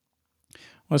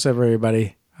What's up,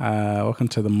 everybody? Welcome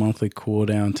to the monthly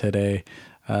cooldown today.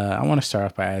 I want to start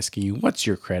off by asking you, what's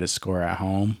your credit score at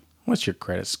home? What's your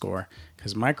credit score?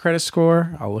 Because my credit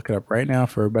score, I'll look it up right now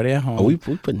for everybody at home. Are we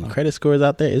putting credit scores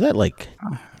out there? Is that like,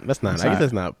 that's not, I guess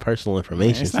that's not personal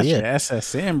information. It's not your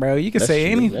SSN, bro. You can That's say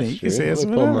true, anything. that's You can true. say it's Let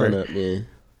me pull mine whatever. up, man.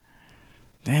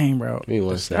 Dang, bro. Give me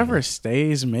one Discover second.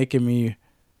 stays making me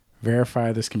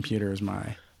verify this computer is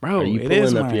mine. Bro, Are you it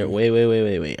is pulling up mine. your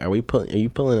wait? Are you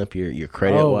pulling up your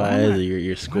credit Oh, wise or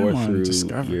your score I'm on through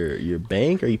Discover. your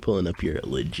bank? Or are you pulling up your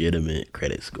legitimate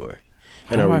credit score?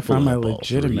 How do are we I find pulling my up all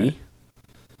legitimate? three?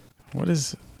 What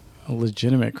is a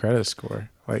legitimate credit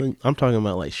score? Like, I'm talking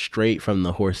about like straight from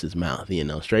the horse's mouth,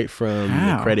 straight from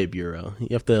How? the credit bureau. You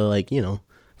have to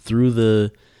through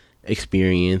the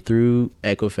Experian, through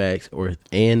Equifax,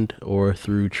 or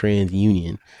through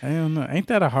TransUnion. I don't know. Ain't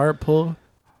that a hard pull?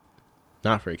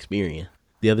 Not for Experian.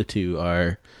 The other two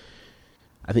are,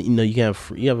 I think you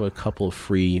have a couple of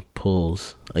free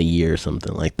pulls a year or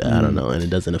something like that. I don't know, and it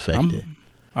doesn't affect it.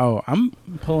 Oh, I'm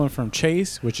pulling from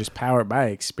Chase, which is powered by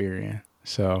Experian.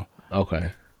 So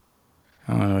Okay.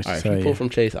 I don't know what All to right. tell If you you. pull from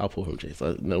Chase, I'll pull from Chase.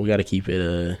 No, we got to keep it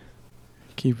Like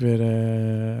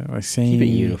saying, keep it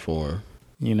uniform.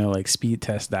 Like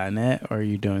speedtest.net, or are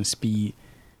you doing speed.net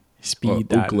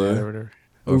Ookla, or whatever?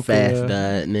 or Ookla.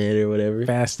 fast.net or whatever.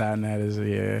 Fast.net is,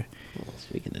 yeah.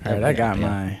 Speaking of All right, I got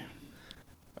mine.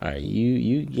 All right,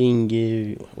 you can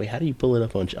give. Wait, how do you pull it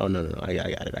up on? Oh no, I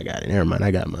got it. Never mind, I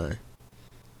got mine.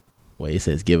 Wait, it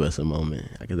says give us a moment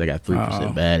because I got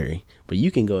 3% battery. But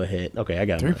you can go ahead. Okay, I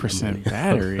got 3%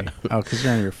 battery. Oh, because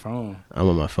you're on your phone. I'm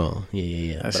on my phone.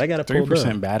 Yeah. That's But I got a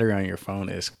 3% battery on your phone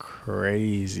is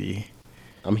crazy.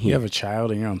 I'm here. You have a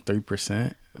child and you're on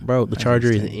 3%. Bro, the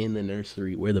charger is in the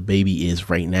nursery where the baby is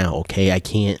right now. Okay, I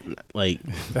can't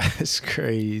That's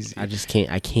crazy. I just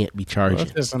can't. I can't be charging. What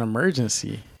if there's an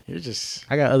emergency?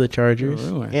 I got other chargers,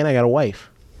 and I got a wife.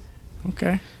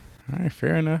 Okay. All right.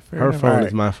 Fair enough. Her phone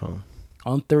is my phone.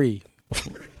 On 3,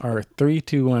 or 3,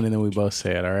 2, 1, and then we both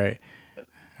say it. All right.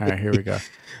 All right. Here we go.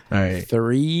 All right.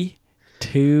 3,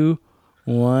 2,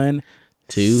 1.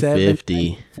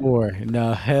 250. 4.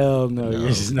 No, hell no. You're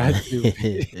just not doing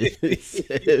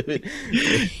it.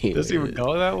 Doesn't even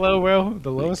go that low, bro.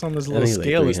 The lowest on this little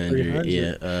scale is 300.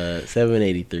 Yeah.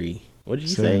 783. What did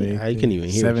you say? I couldn't even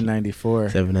hear. 794.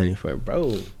 794,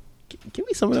 bro. Give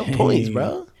me some of those points,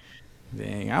 bro.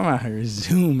 Dang, I'm out here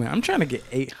zooming. I'm trying to get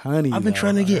 800. I've been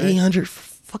trying to get 800.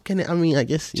 Fucking. I mean, I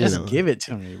guess just give it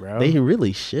to me, bro. They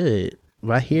really should.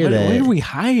 But I hear that. What are we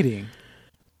hiding?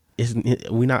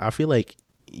 We not. I feel like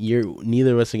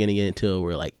neither of us are gonna get it until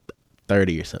we're like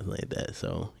 30 or something like that.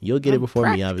 So you'll get it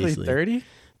before me, obviously. 30.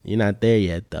 You're not there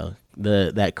yet, though.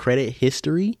 That credit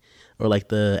history, or like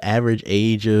the average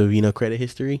age of credit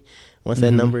history. Once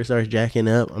that number starts jacking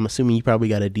up, I'm assuming you probably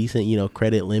got a decent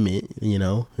credit limit.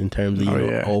 In terms of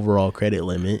overall credit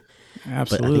limit.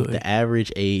 Absolutely. But I think the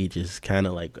average age is kind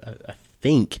of like I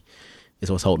think is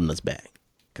what's holding us back.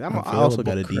 Cause I also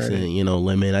got a decent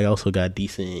limit. I also got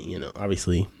decent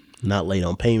obviously not late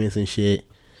on payments and shit.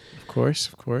 Of course.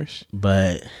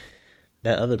 But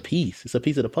that other piece, it's a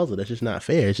piece of the puzzle that's just not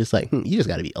fair. It's just like you just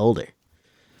got to be older.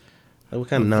 Like, what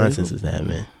kind of nonsense is that,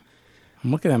 man?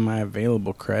 I'm looking at my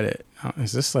available credit.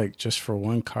 Is this like just for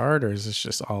one card, or is this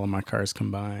just all of my cards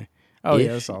combined? Oh,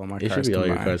 yeah, it's all of my cards combined. It should be all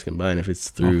your cards combined if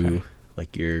it's through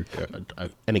like your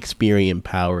an Experian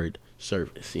powered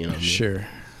service. You know what I mean? Sure.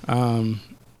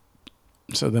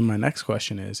 So then my next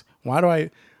question is,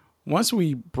 once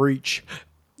we breach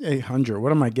 800,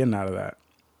 what am I getting out of that?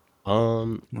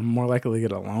 I'm more likely to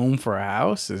get a loan for a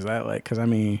house. Is that like, because I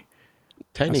mean,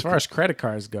 as far as credit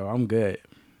cards go, I'm good.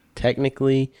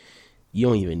 Technically, you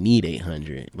don't even need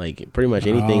 800. Like pretty much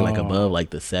anything like above like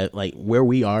the set, like where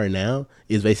we are now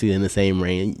is basically in the same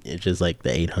range. It's just like the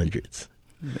 800s.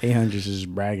 800s is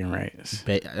bragging rights.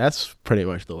 That's pretty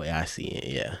much the way I see it.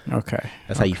 Yeah. Okay.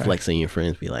 That's how you flex on your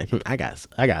friends. Be like, I got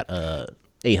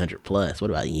 800 plus. What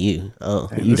about you? Oh,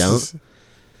 and you don't.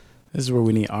 This is where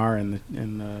we need R in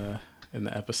the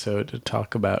episode to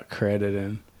talk about credit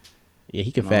and. Yeah,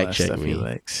 he can fact check me.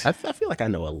 I feel like I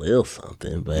know a little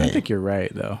something, but I think you're right,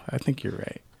 though. I think you're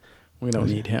right. We don't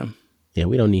need him. Yeah,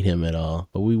 we don't need him at all.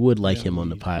 But we would like him on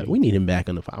the pod. We need him back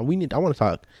on the pod. I want to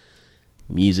talk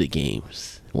music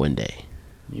games one day.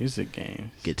 Music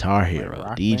games. Guitar Hero,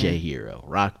 like DJ band? Hero,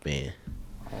 Rock Band.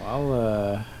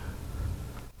 Oh,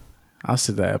 I'll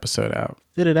sit that episode out.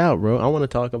 Sit it out, bro. I want to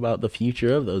talk about the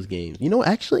future of those games.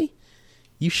 Actually,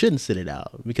 you shouldn't sit it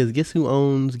out because guess who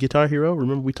owns Guitar Hero?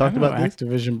 Remember we talked about this?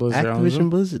 Activision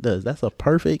Blizzard does. That's a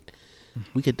perfect.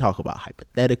 We could talk about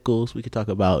hypotheticals. We could talk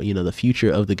about the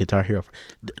future of the Guitar Hero.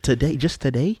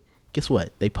 Today, Guess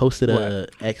what? They posted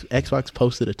Xbox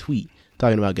posted a tweet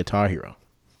talking about Guitar Hero.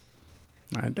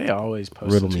 They always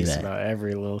post tweets about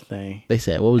every little thing. They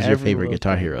said, "What was your favorite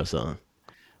Guitar Hero song?"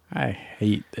 I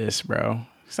hate this, bro.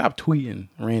 Stop tweeting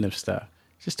random stuff.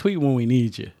 Just tweet when we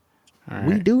need you. Right.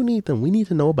 We do need them. We need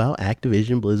to know about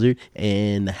Activision Blizzard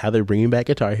and how they're bringing back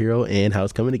Guitar Hero and how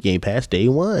it's coming to Game Pass day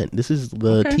one. This is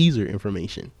the teaser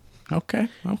information. Okay.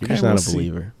 You're just not a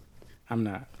believer. I'm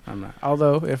not.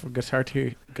 Although if Guitar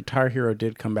Hero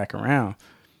did come back around,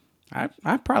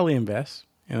 I'd probably invest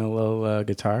in a little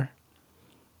guitar.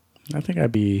 I think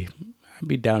I'd be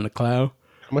down the cloud.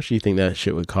 How much do you think that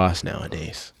shit would cost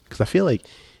nowadays? Because I feel like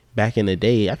back in the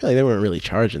day, I feel like they weren't really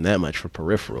charging that much for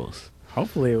peripherals.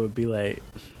 Hopefully it would be like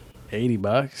 $80.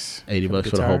 $80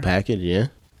 for the whole package, yeah.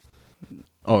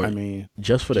 Oh, I mean,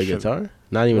 just for the guitar,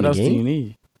 not even the game. What else do you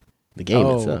need? The game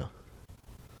itself.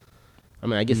 I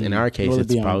mean, I guess in our case,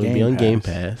 it's probably be on Game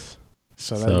Pass.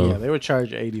 So they would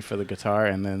charge $80 for the guitar,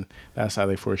 and then that's how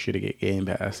they force you to get Game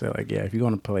Pass. They're like, if you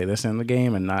want to play this in the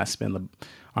game and not spend the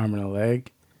arm and a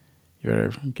leg, you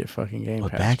better get fucking Game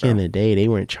Pass. Back in the day, they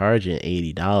weren't charging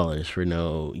 $80 for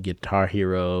no Guitar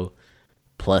Hero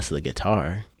plus the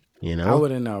guitar. You know, I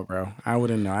wouldn't know, bro. I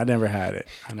wouldn't know. I never had it.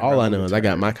 All I know is I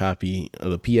got my copy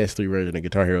of the PS3 version of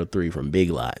Guitar Hero 3 from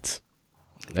Big Lots.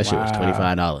 That shit was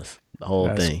 $25. The whole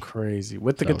thing. That's crazy.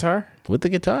 With the guitar? With the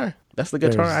guitar. That's the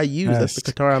guitar I use. That's the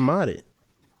guitar I modded.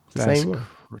 Same one.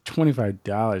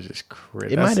 $25 is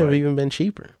crazy. It might have even been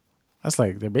cheaper. That's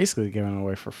like they're basically giving it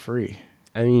away for free.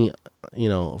 I mean,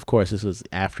 of course, this was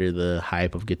after the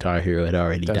hype of Guitar Hero had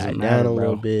already died down a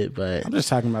little bit, but I'm just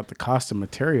talking about the cost of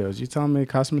materials. You telling me the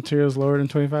cost of materials lower than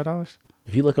 $25?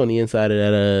 If you look on the inside of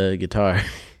that guitar,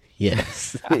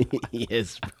 yes,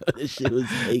 yes, bro, this shit was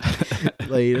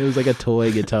like it was like a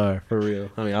toy guitar for real.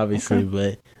 I mean, obviously,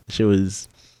 but the shit was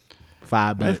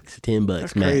 $5, $10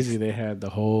 That's max. Crazy. They had the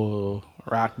whole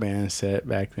Rock Band set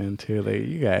back then too.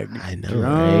 You got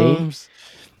drums. Right?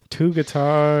 2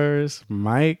 guitars,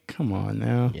 mic. Come on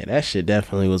now. Yeah, that shit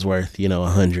definitely was worth,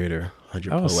 100 or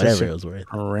 100 whatever it was worth.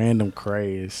 A random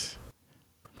craze.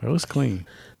 But it was clean.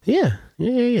 Yeah.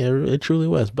 It truly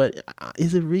was. But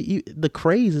is it the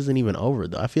craze isn't even over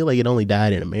though? I feel like it only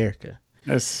died in America.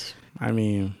 Because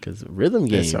rhythm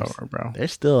games, over, bro. They're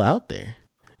still out there.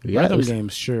 Rhythm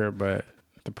games, sure, but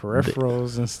the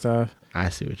peripherals and stuff. I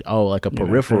see what like a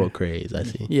peripheral craze. I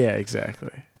see. Yeah,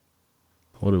 exactly.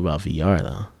 What about VR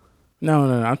though? No.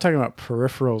 I'm talking about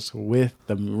peripherals with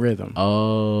the rhythm.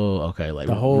 Oh, okay. Like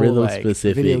the whole rhythm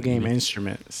specific video game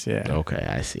instruments. Yeah. Okay,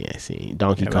 I see.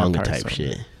 Donkey Kong type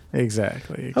shit.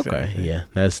 Exactly. Okay, yeah.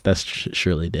 That's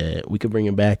surely dead. We could bring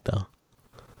it back though.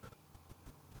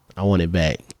 I want it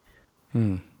back.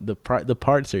 The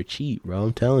parts are cheap, bro.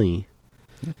 I'm telling you.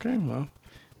 Okay, well,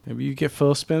 maybe you get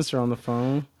Phil Spencer on the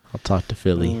phone. I'll talk to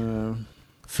Philip. Yeah,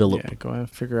 go ahead and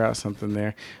figure out something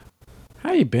there.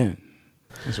 How you been?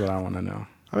 That's what I want to know.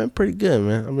 I've been pretty good,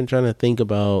 man. I've been trying to think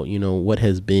about, what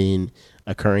has been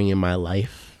occurring in my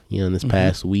life, in this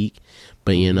past week.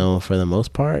 But, for the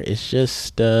most part, it's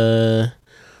just,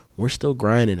 we're still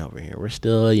grinding over here. We're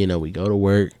still, we go to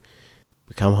work,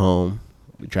 we come home,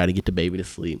 we try to get the baby to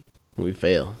sleep, and we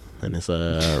fail. And it's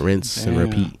a rinse and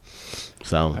repeat.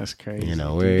 So, that's crazy.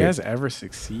 Do you guys ever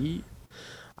succeed?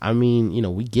 I mean,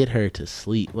 we get her to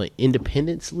sleep, like,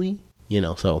 independently,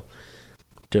 so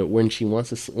when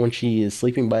she is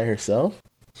sleeping by herself,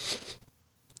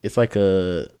 it's like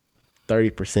a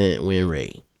 30% win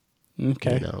rate.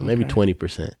 Okay. Maybe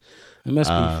 20%.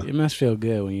 It must feel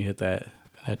good when you hit that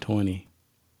 20.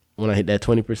 When I hit that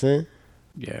 20%?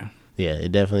 Yeah. Yeah,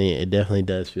 it definitely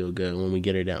does feel good when we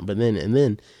get her down. But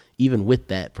then even with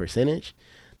that percentage,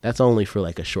 that's only for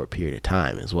like a short period of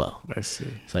time as well. I see.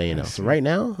 So so right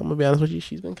now, I'm gonna be honest with you,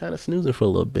 she's been kind of snoozing for a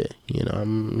little bit.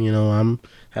 I'm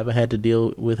haven't had to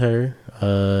deal with her.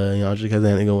 Just because I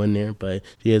had to go in there, but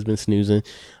she has been snoozing.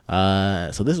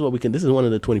 So this is what we can. This is one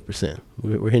of the 20%.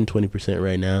 We're hitting 20%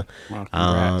 right now. Wow,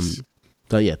 congrats.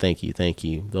 So yeah, thank you.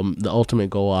 The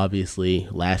ultimate goal, obviously,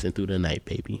 lasting through the night,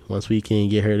 baby. Once we can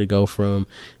get her to go from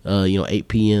 8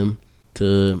 p.m.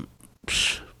 to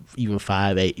even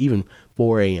 5, 8, even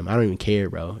 4 a.m. I don't even care,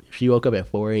 bro. If she woke up at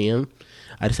 4 a.m.,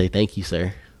 I'd just say thank you,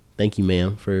 sir. Thank you,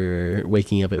 ma'am, for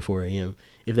waking up at 4 a.m.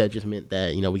 If that just meant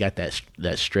that, we got that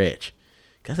stretch.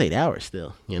 That's 8 hours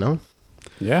still,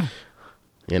 Yeah.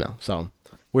 So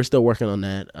we're still working on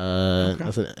that.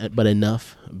 Okay. But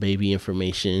enough baby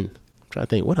information. I'm trying to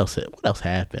think what else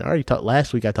happened. I already talked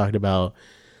last week. I talked about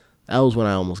that was when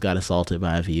I almost got assaulted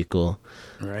by a vehicle.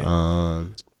 Right.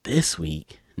 This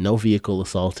week, no vehicle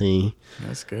assaulting.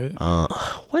 That's good.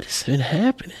 What has been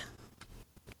happening?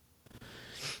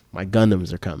 my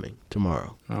Gundams are coming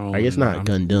tomorrow. Oh, I guess no, not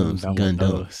Gundams, I'm done with Gundam.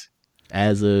 those.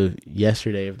 As of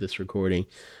yesterday of this recording,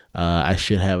 I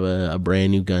should have a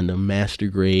brand new Gundam, master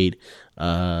grade,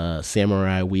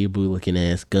 samurai weeaboo looking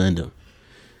ass Gundam,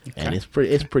 and it's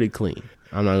pretty clean.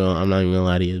 I'm not even gonna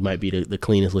lie to you. It might be the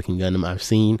cleanest looking Gundam I've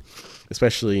seen,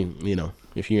 especially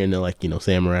if you're into like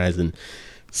samurais and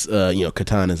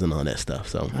katanas and all that stuff.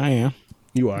 So I am.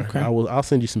 you are. Okay. I'll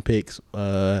send you some pics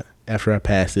after I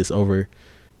pass this over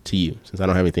to you, since I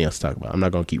don't have anything else to talk about. I'm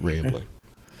not gonna keep rambling.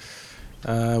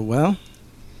 Well,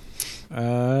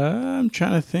 I'm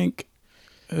trying to think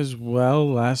as well.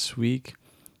 Last week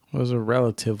was a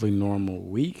relatively normal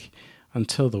week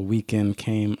until the weekend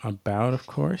came about, of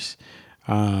course.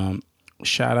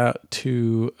 Shout out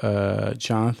to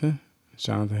Jonathan.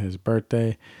 His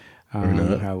birthday. Had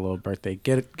a little birthday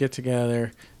get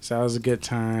together. So that was a good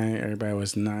time. Everybody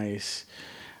was nice.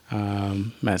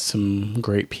 Met some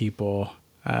great people.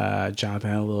 Jonathan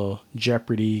had a little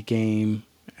Jeopardy game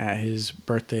at his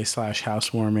birthday /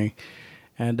 housewarming,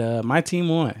 and my team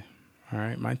won. All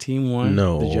right, my team won.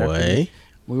 No the Jeopardy. way.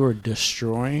 We were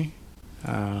destroying.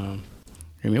 And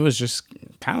it was just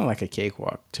kind of like a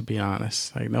cakewalk, to be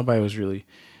honest. Like there was really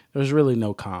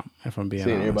no comp, if I'm being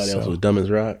honest. Everybody else was dumb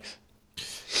as rocks.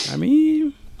 I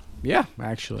mean, yeah,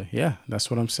 actually, yeah,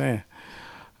 that's what I'm saying.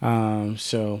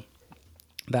 So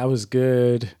that was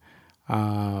good.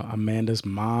 Amanda's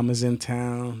mom is in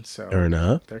town, so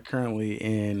they're currently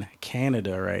in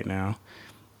Canada right now.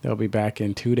 They'll be back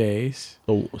in 2 days.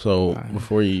 So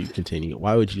before you continue,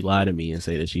 why would you lie to me and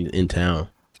say that she's in town?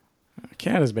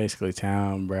 Canada's basically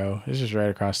town, bro. It's just right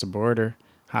across the border.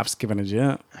 Hop, skip, and a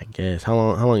jump. I guess. How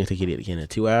long it take you to get to Canada?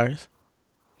 2 hours?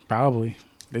 Probably.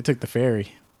 They took the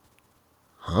ferry.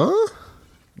 Huh?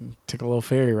 Took a little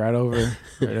ferry right over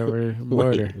the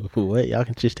border. Wait, what? Y'all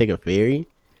can just take a ferry?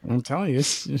 I'm telling you,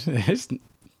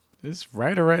 it's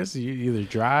right around. So you either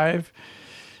drive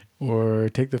or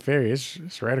take the ferry.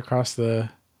 It's right across the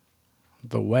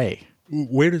way.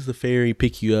 Where does the ferry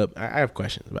pick you up? I have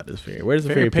questions about this ferry. Where does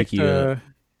the ferry pick you up?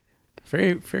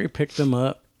 Ferry picked them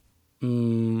up.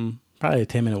 Probably a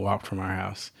 10-minute walk from our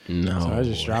house. No. So I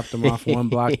just dropped them off 1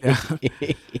 block down.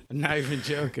 I'm not even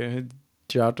joking.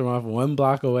 Dropped them off 1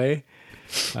 block away,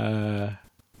 right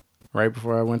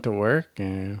before I went to work,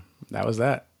 and that was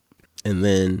that. And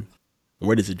then,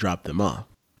 where does it drop them off?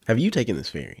 Have you taken this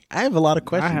ferry? I have a lot of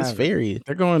questions. This ferry.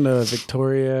 They're going to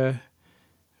Victoria,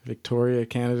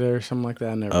 Canada, or something like that.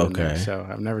 I've never been there, so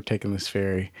I've never taken this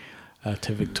ferry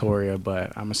to Victoria,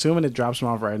 but I'm assuming it drops them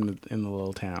off right in the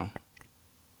little town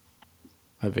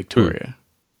of Victoria.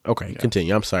 Okay,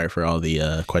 continue. I'm sorry for all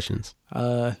the questions.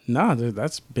 No,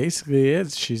 that's basically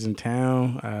it. She's in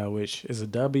town, which is a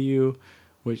W,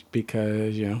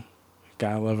 because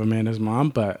gotta love Amanda's mom.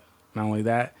 But not only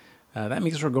that, that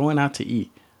means we're going out to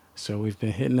eat. So we've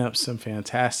been hitting up some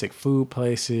fantastic food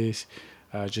places,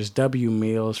 just W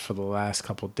meals for the last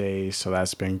couple of days. So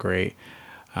that's been great.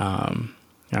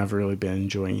 I've really been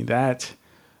enjoying that.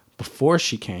 Before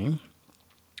she came,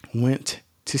 went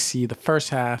to see the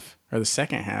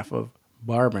second half of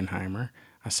Barbenheimer.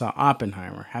 I saw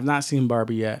Oppenheimer. Have not seen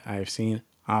Barbie yet. I have seen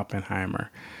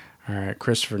Oppenheimer. All right,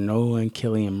 Christopher Nolan,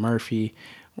 Cillian Murphy.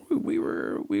 We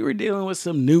were dealing with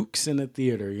some nukes in the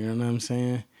theater. You know what I'm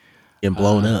saying? Getting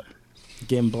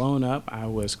blown up. I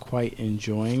was quite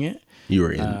enjoying it. You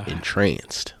were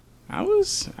entranced. I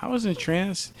was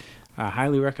entranced. I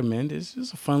highly recommend it. It's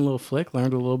just a fun little flick.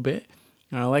 Learned a little bit.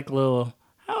 I like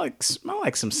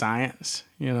some science.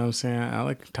 You know what I'm saying? I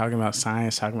like talking about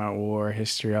science, talking about war,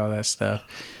 history, all that stuff.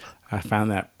 I found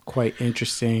that quite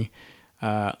interesting.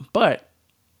 But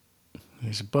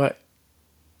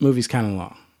movie's kind of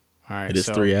long. All right, it is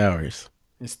 3 hours.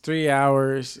 It's 3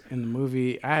 hours in the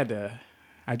movie. I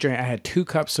had 2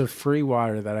 cups of free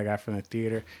water that I got from the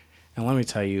theater, and let me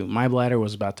tell you, my bladder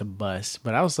was about to bust.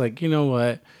 But I was like, you know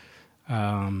what?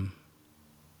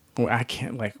 I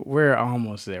can't. Like, we're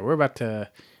almost there. We're about to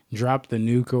drop the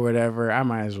nuke or whatever. I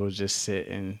might as well just sit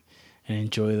and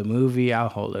enjoy the movie. I'll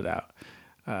hold it out.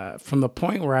 From the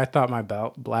point where I thought my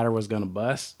bladder was gonna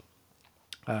bust,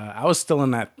 I was still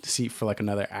in that seat for like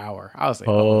another hour. I was like,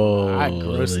 I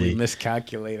grossly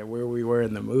miscalculated where we were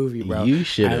in the movie, bro. You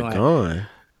should have gone.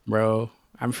 Bro.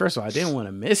 First of all, I didn't want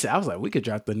to miss it. I was like, we could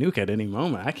drop the nuke at any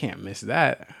moment. I can't miss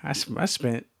that. I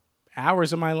spent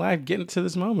hours of my life getting to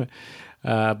this moment.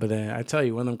 But then I tell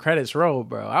you, when them credits rolled,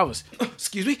 bro, I was,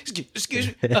 excuse me.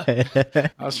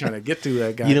 I was trying to get through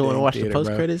that guy. You didn't want to watch the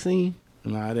post-credit scene?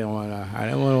 No, I didn't want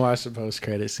to watch the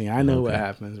post-credit scene. I know what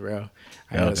happens, bro.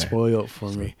 I got it spoiled for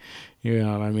me. You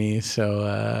know what I mean?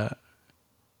 So,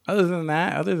 other than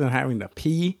having to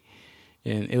pee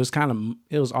and it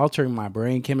was altering my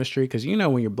brain chemistry because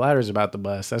when your bladder's about to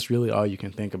bust, that's really all you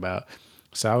can think about.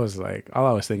 So I was like, all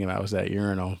I was thinking about was that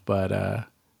urinal. But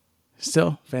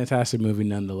still, fantastic movie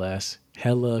nonetheless.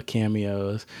 Hella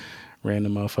cameos,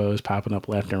 random mofos popping up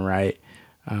left and right.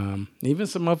 Even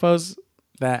some mofos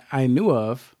that I knew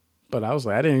of, but I was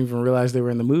like, I didn't even realize they were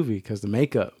in the movie because the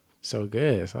makeup so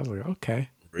good. So I was like, okay.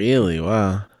 Really?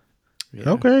 Wow. Yeah,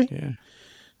 okay. Yeah.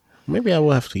 Maybe I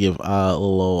will have to give a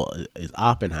little. It's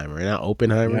Oppenheimer, not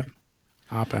Oppenheimer. Yep.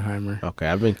 Oppenheimer. Okay,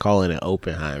 I've been calling it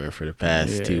Oppenheimer for the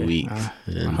past 2 weeks.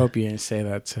 I hope you didn't say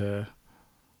that to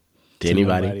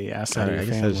anybody outside of your I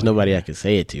guess family. there's nobody I can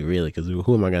say it to, really, because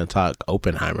who am I going to talk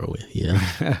Oppenheimer with?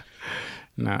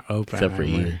 Not Oppenheimer. Except for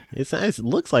you. It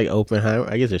looks like Oppenheimer.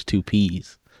 I guess there's 2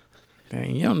 P's.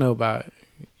 Dang, you don't know about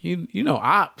you know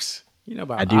ops. You know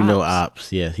about I do ops. know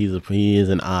ops. Yes, he is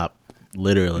an op,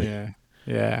 literally.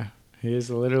 Yeah. He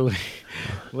is literally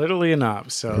an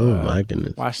op. So my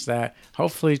goodness. Watch that.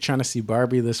 Hopefully trying to see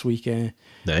Barbie this weekend.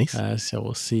 Nice. So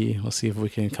we'll see if we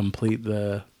can complete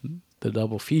the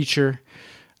double feature.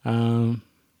 And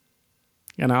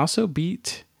I also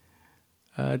beat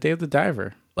Day of the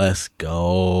Diver. Let's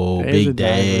go. Big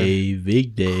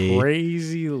day.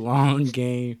 Crazy long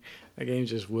game. That game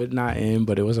just would not end,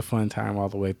 but it was a fun time all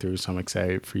the way through. So I'm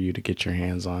excited for you to get your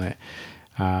hands on it.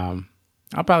 I'll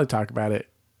probably talk about it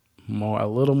a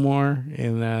little more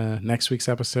in next week's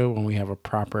episode when we have a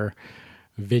proper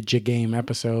video game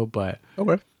episode. But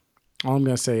okay, all I'm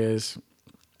gonna say is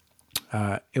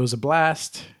it was a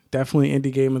blast. Definitely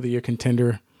indie game of the year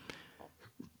contender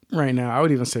right now. I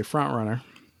would even say front runner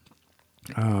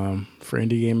for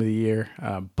indie game of the year.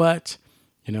 But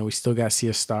we still got Sea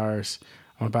of Stars.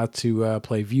 I'm about to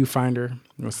play Viewfinder.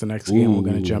 What's the next game we're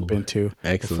going to jump into?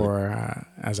 Excellent. Before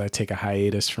as I take a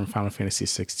hiatus from Final Fantasy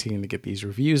 16 to get these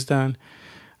reviews done.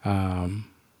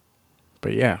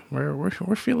 But yeah, we're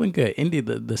feeling good. Indie,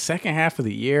 the second half of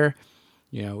the year,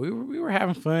 we were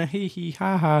having fun. Hee hee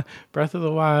ha ha. Breath of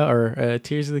the Wild or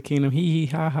Tears of the Kingdom. Hee hee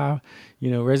ha ha.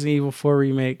 Resident Evil 4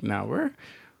 remake. Now we're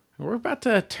about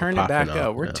to turn it back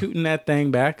up. We're tooting that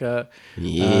thing back up.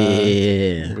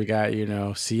 Yeah. We got,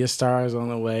 Sea of Stars on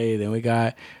the way. Then we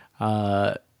got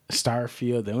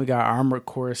Starfield. Then we got Armored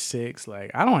Core 6.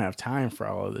 Like, I don't have time for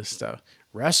all of this stuff.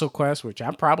 WrestleQuest, which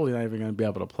I'm probably not even going to be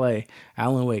able to play.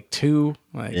 Alan Wake 2.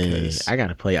 Like, I got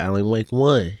to play Alan Wake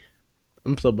 1.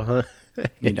 I'm so behind.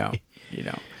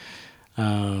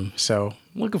 So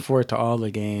looking forward to all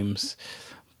the games.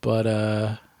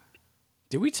 But,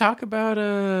 did we talk about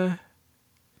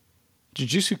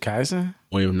Jujutsu Kaisen?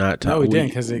 We have not talked. No, we didn't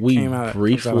because it came out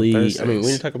briefly. On we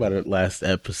didn't talk about it last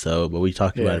episode, but we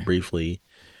talked about it briefly.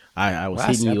 I was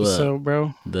last hitting you episode, up,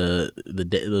 bro.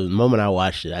 The moment I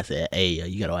watched it, I said, "Hey,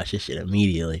 you gotta watch this shit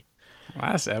immediately."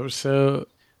 Last episode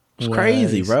was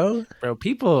crazy, bro. Bro,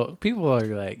 people are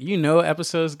like,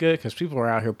 episode's good because people are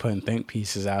out here putting think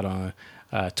pieces out on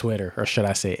Twitter, or should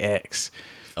I say X?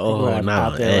 Oh,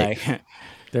 not on X. Like,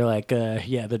 they're like,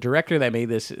 the director that made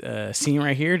this scene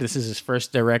right here, this is his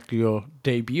first directorial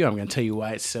debut. I'm going to tell you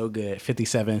why it's so good.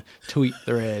 57 tweet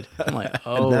thread. I'm like,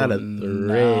 oh, not a thread.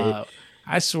 No.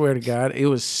 I swear to God, it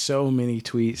was so many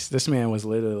tweets. This man was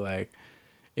literally like,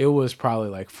 it was probably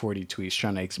like 40 tweets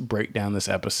trying to break down this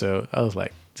episode. I was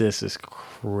like, this is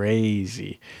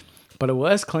crazy. But it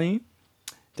was clean.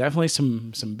 Definitely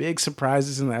some big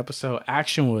surprises in the episode.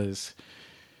 Action was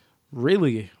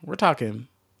really, we're talking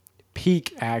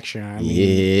peak action. I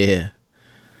mean,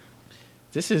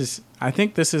 I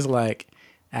think this is like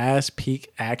as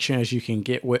peak action as you can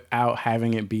get without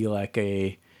having it be like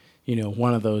a,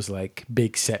 one of those like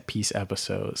big set piece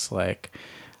episodes. Like,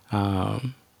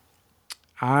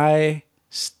 I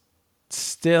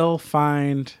still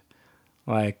find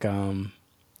like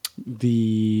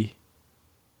the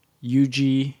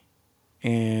Yuji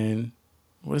and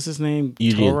what is his name?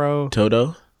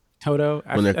 Toto.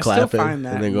 When they're clapping and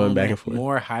they're going back and forth.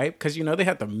 More hype because they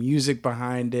had the music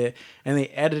behind it and they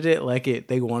edited it like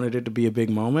they wanted it to be a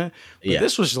big moment. But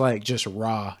this was like just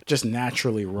raw, just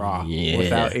naturally raw,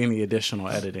 without any additional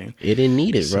editing. It didn't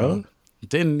need it, bro.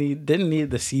 Didn't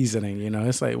need the seasoning.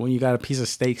 It's like when you got a piece of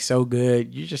steak so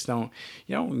good, you just don't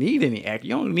need any egg.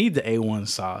 You don't need the A1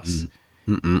 sauce.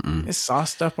 It's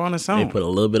sauced up on its own. They put a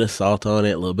little bit of salt on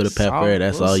it, a little bit of pepper.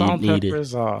 That's all you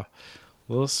needed. A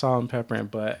little salt and pepper.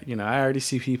 But I already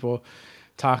see people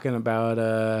talking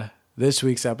about this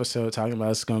week's episode, talking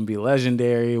about it's going to be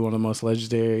legendary, one of the most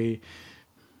legendary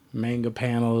manga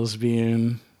panels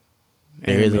being.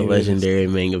 There is a legendary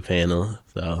manga panel,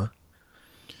 so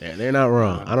they're not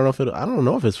wrong. I don't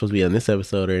know if it's supposed to be on this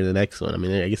episode or the next one. I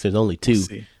mean, I guess there's only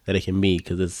 2 that it can be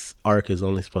because this arc is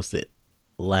only supposed to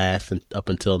last up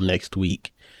until next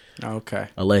week. Okay.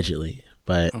 Allegedly,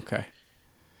 but Okay.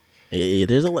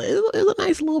 there's a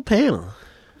nice little panel.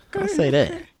 I'll Okay. say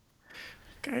that. Okay.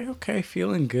 Okay. Okay.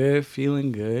 Feeling good.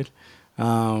 Feeling good.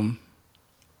 Um.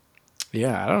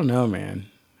 Yeah. I don't know, man.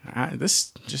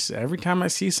 This just every time I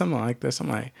see something like this, I'm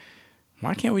like,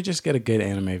 why can't we just get a good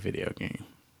anime video game?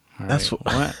 All right. That's what.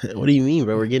 What? What do you mean,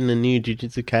 bro? We're getting a new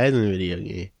Jujutsu Kaisen video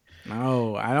game.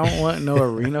 No, I don't want no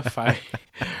arena fight.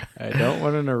 I don't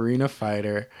want an arena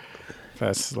fighter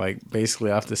that's like basically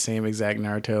off the same exact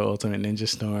Naruto Ultimate Ninja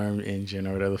Storm engine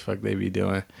or whatever the fuck they be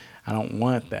doing. I don't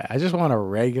want that. I just want a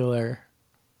regular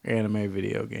anime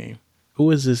video game. Who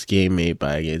is this game made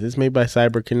by again? Is this made by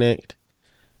CyberConnect?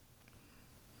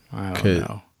 I don't Because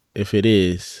know. if it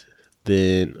is,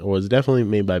 then or it's definitely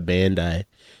made by Bandai Of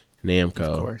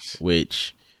Namco, course.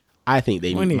 which I think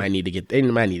We need, might need to get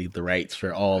the rights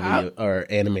for all I, video or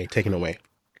anime taken away.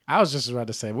 I was just about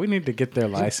to say we need to get their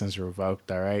license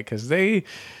revoked, all right? Because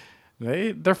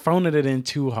they're phoning it in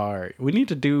too hard. We need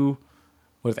to do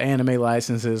with anime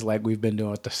licenses like we've been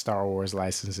doing with the Star Wars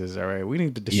licenses, all right? We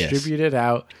need to distribute it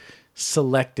out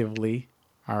selectively,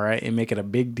 all right, and make it a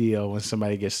big deal when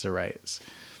somebody gets the rights.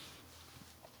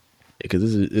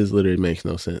 Because this literally makes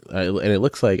no sense. And it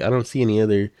looks like I don't see any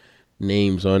other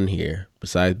names on here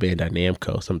besides Bandai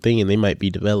Namco. So I'm thinking they might be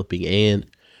developing and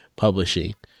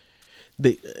publishing.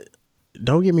 They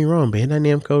don't get me wrong, Bandai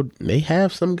Namco, they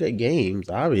have some good games,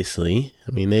 obviously.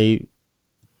 I mean, they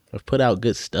have put out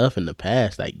good stuff in the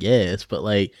past, I guess, but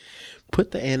like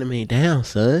put the anime down,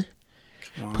 son.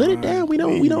 Put it down. We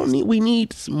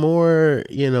need some more,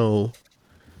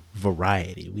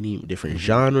 variety. We need different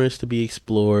genres to be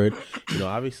explored.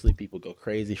 Obviously people go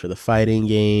crazy for the fighting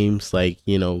games. Like,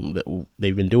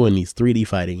 they've been doing these 3D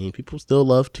fighting games. People still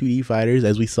love 2D fighters,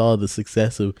 as we saw the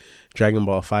success of Dragon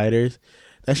Ball Fighters.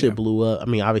 That shit blew up. I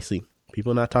mean, obviously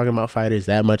people are not talking about fighters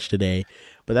that much today,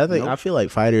 but I feel like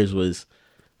fighters was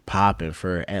popping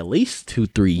for at least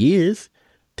 2-3 years.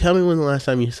 Tell me when the last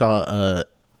time you saw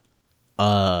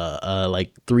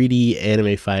like 3D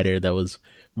anime fighter that was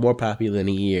more popular than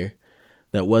a year,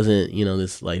 that wasn't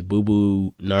this like Boo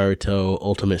Boo Naruto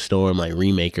Ultimate Storm like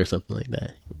remake or something like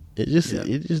that. It just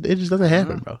doesn't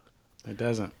happen, bro. It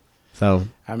doesn't. So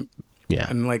yeah,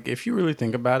 and like if you really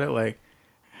think about it, like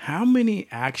how many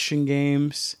action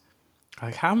games,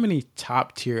 like how many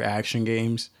top tier action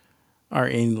games are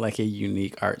in like a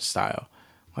unique art style?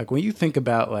 Like when you think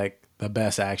about like the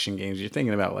best action games, you're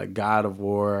thinking about like God of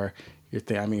War.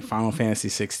 I mean, Final Fantasy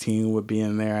 16 would be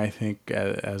in there, I think,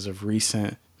 as of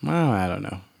recent. Well, I don't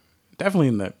know. Definitely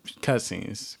in the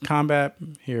cutscenes. Combat,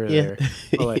 here or there.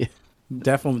 But like,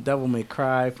 Devil May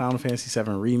Cry, Final Fantasy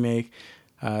 7 Remake.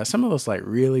 Some of those like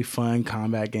really fun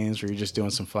combat games where you're just doing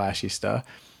some flashy stuff.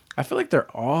 I feel like they're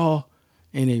all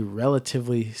in a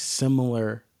relatively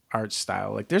similar art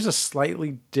style. Like there's a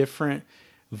slightly different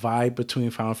vibe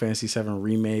between Final Fantasy 7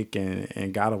 Remake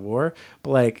and God of War.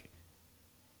 But like,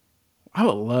 I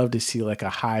would love to see like a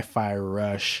Hi-Fi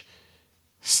Rush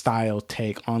style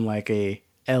take on like a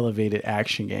elevated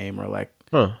action game or like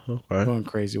going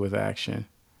crazy with action.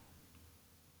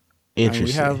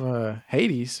 Interesting. I mean, we have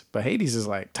Hades, but Hades is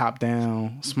like top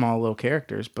down, small little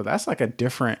characters, but that's like a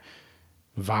different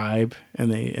vibe in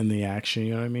the action.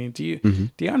 You know what I mean? Do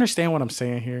you understand what I'm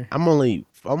saying here? I'm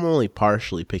only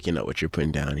partially picking up what you're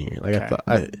putting down here. Like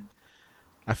okay.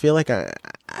 I feel like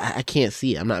I can't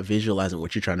see it. I'm not visualizing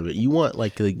what you're trying to do. You want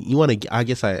I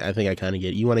guess I think I kind of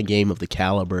get it. You want a game of the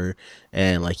caliber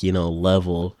and like,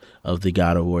 level of the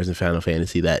God of Wars and Final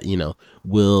Fantasy that,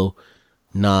 will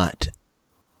not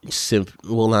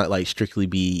like strictly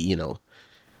be,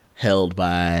 held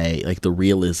by like the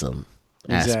realism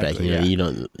aspect. You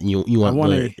want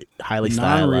the highly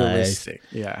stylized.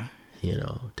 Yeah.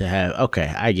 To have,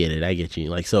 okay, I get it. I get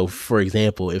you. Like, so for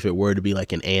example, if it were to be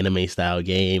like an anime style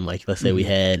game, like let's say we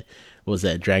had, what was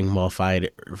that, Dragon Ball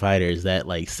Fighters, that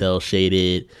like cell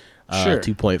shaded,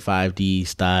 2.5D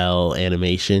style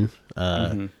animation,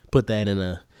 put that in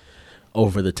a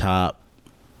over the top,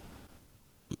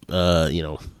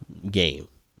 game.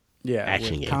 Yeah,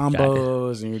 action with game.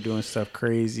 combos and you're doing stuff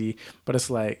crazy, but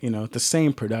it's like, the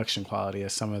same production quality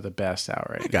as some of the best out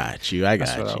right now. I got you.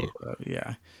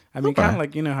 Yeah. I mean, kind of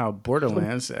like, how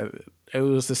Borderlands, it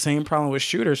was the same problem with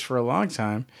shooters for a long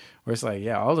time, where it's like,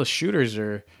 yeah, all the shooters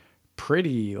are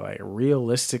pretty like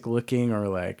realistic looking, or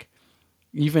like,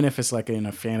 even if it's like in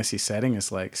a fantasy setting,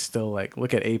 it's like still like,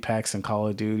 look at Apex and Call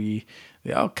of Duty.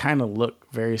 They all kind of look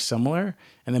very similar.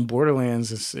 And then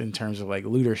Borderlands, is, in terms of like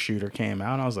looter shooter, came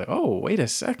out, and I was like, oh, wait a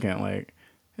second, like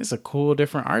it's a cool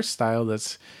different art style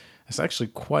that's actually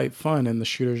quite fun in the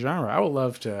shooter genre. I would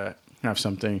love to have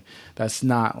something that's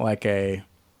not like a,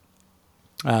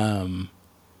 you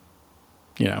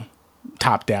know,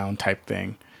 top down type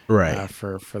thing, Right.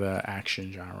 for the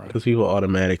action genre. Because people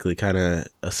automatically kind of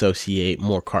associate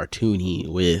more cartoony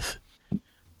with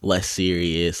less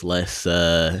serious, less,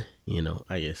 I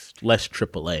guess less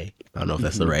AAA. I don't know if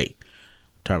that's the right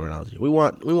terminology. We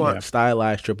want Yeah,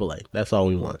 stylized AAA. That's all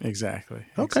we want. exactly.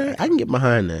 Okay, I Exactly. can get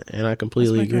behind that, and I Let's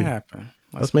completely make it agree. happen.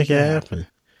 Let's Let's make make it it happen. happen.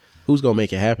 Who's gonna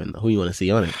make it happen? Though? Who you want to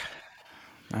see on it?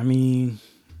 I mean,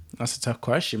 that's a tough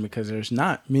question because there's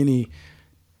not many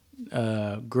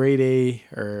grade A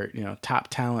or top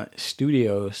talent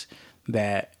studios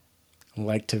that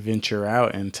like to venture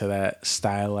out into that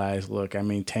stylized look. I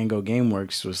mean, Tango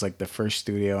Gameworks was like the first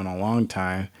studio in a long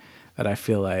time that I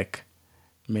feel like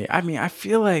may. I mean, I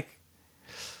feel like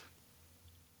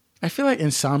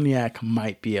Insomniac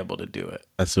might be able to do it.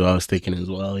 That's what I was thinking as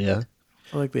well. Yeah. I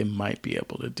feel like they might be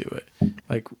able to do it.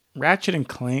 Like Ratchet and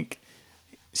Clank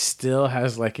still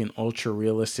has like an ultra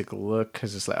realistic look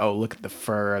because it's like, oh, look at the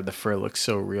fur. The fur looks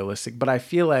so realistic. But I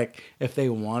feel like if they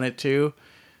wanted to,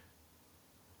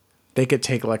 they could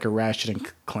take like a Ratchet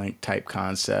and Clank type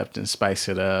concept and spice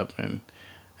it up and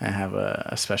have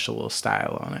a special little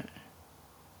style on it.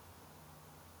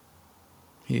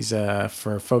 He's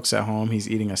for folks at home, he's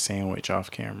eating a sandwich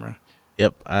off camera.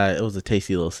 Yep. It was a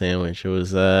tasty little sandwich. It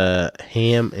was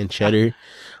ham and cheddar.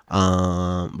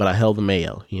 But I held the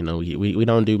mayo. We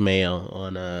don't do mayo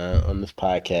on this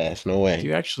podcast. No Do way.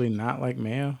 you actually not like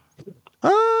mayo?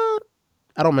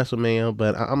 I don't mess with mayo,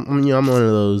 but I'm one of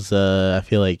those. I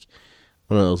feel like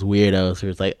one of those weirdos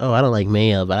who's like, oh, I don't like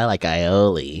mayo, but I like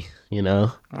aioli.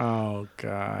 Oh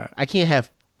God, I can't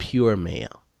have pure mayo,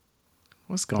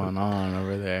 what's going on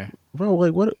over there? bro.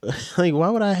 Like what? Like why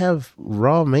would I have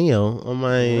raw mayo on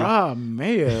my? Raw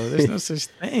mayo? There's no such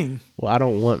thing. Well, I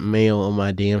don't want mayo on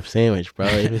my damn sandwich, bro.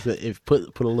 If put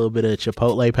a little bit of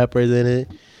chipotle peppers in it,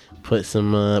 put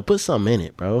some in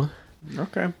it, bro.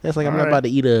 Okay, It's like I'm all not right. about to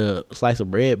eat a slice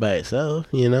of bread by itself.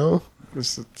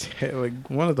 This is like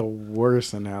one of the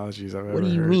worst analogies I've ever What do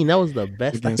you heard. mean? That was the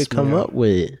best I could Against come mayo. up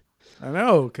with. I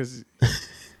know, because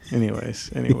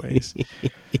anyways.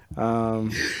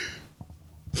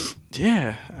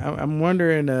 Yeah, I'm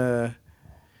wondering, are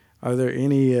there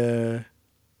any,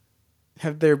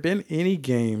 have there been any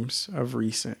games of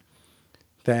recent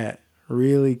that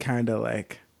really kind of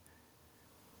like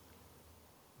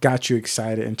got you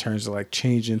excited in terms of like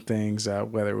changing things up,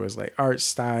 whether it was like art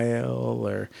style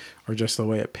or just the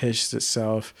way it pitched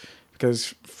itself?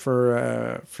 Because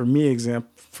for me,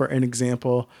 for an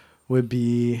example would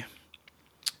be,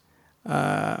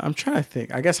 I'm trying to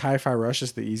think. I guess Hi-Fi Rush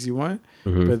is the easy one,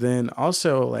 but then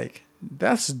also like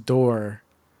Death's Door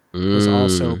was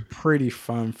also pretty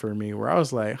fun for me. Where I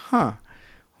was like, huh,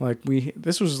 like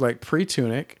this was like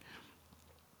pre-Tunic,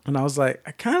 and I was like,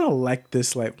 I kind of like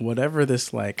this, like whatever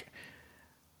this like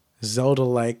Zelda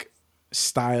like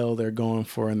style they're going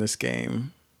for in this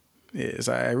game is.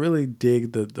 I really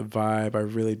dig the vibe. I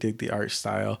really dig the art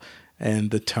style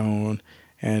and the tone,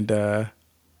 and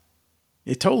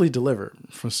it totally delivered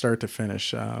from start to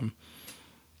finish.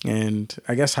 And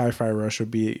I guess Hi-Fi Rush would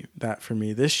be that for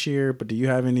me this year. But do you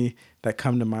have any that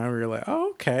come to mind where you're like, oh,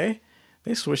 okay,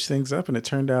 they switched things up and it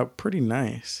turned out pretty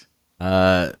nice?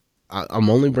 I'm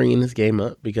only bringing this game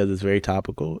up because it's very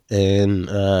topical, and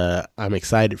I'm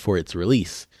excited for its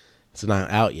release. It's not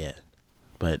out yet,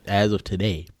 but as of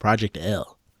today, Project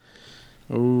L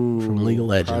from League of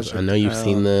Legends. I know you've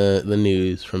seen the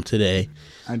news from today.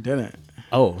 I didn't.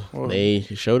 Oh, Whoa. they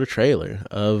showed a trailer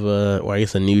of, or I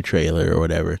guess a new trailer or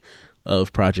whatever,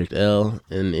 of Project L,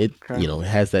 and it, Okay. it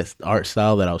has that art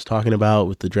style that I was talking about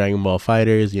with the Dragon Ball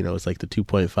Fighters. It's like the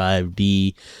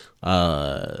 2.5D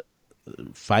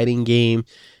fighting game.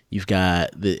 You've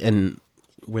got and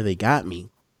where they got me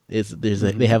is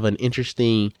they have an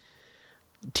interesting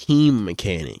team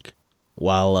mechanic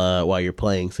while you're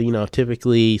playing. So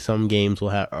typically some games will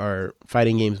have, or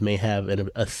fighting games may have an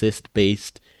assist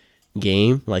based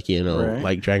game, like Right.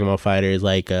 like Dragon Ball Fighters,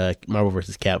 like Marvel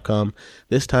vs. Capcom.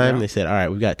 This time Yeah. they said, all right,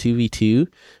 we've got 2v2,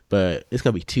 but it's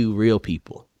gonna be two real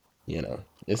people.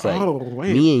 It's like Oh,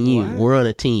 wait, me and you, what? we're on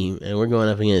a team and we're going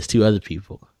up against two other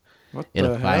people What in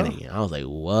the a hell? fighting. And I was like,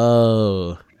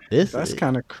 whoa, That's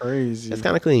kind of crazy. that's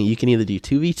kind of clean. You can either do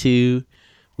 2v2,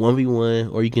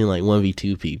 1v1, or you can like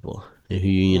 1v2 people if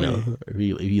you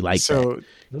like that. So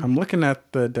I'm looking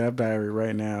at the dev diary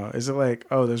right now. Is it like,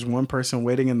 oh, there's one person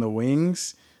waiting in the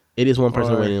wings? It is one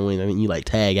person or- winning the win. I mean, you like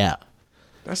tag out.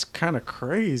 That's kind of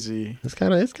crazy. It's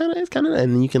kind of,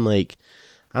 and then you can like,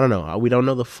 I don't know. We don't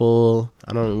know the full.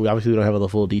 We obviously don't have all the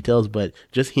full details, but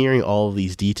just hearing all of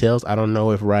these details, I don't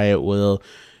know if Riot will,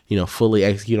 fully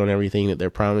execute on everything that they're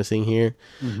promising here.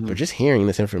 Mm-hmm. But just hearing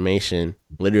this information,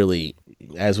 literally,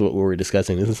 as what we were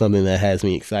discussing, this is something that has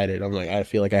me excited. I'm like, I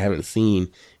feel like I haven't seen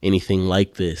anything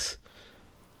like this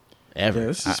Yeah, ever.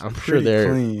 this is I'm sure pretty there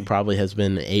clean. probably has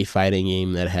been a fighting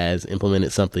game that has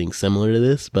implemented something similar to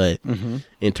this, but Mm-hmm.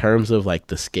 in terms of like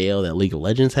the scale that League of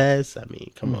Legends has, I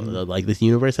mean, come Mm-hmm. on, like this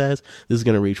universe has, this is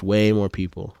going to reach way more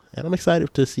people, and I'm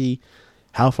excited to see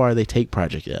how far they take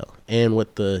Project L and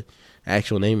what the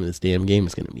actual name of this damn game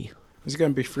is going to be. It's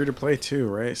gonna be free to play too,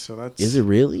 right? So Is it that's.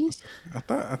 really?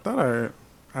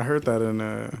 I heard that in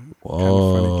a kind of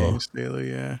funny Whoa, games daily.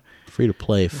 Yeah. free to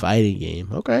play fighting game.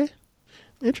 Okay,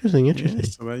 interesting, Yeah, interesting.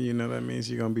 so that means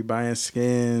you're gonna be buying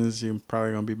skins. You're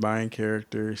probably gonna be buying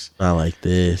characters. I like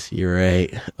this. You're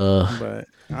right. But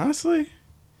honestly,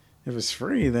 if it's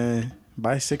free, then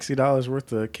buy $60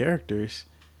 worth of characters.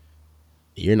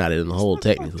 You're not in the hole It's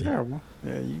not technically. terrible.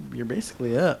 Yeah, you're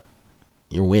basically up.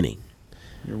 You're winning.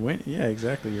 You're winning. Yeah,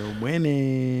 exactly. You're But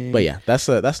winning. yeah, that's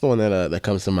the one that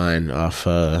comes to mind off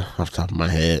the top of my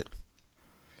head.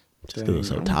 Just because it's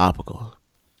Dang, so topical.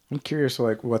 I'm curious,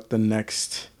 like what the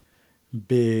next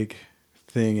big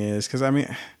thing is, because I mean,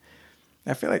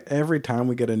 I feel like every time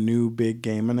we get a new big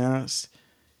game announced,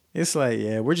 it's like,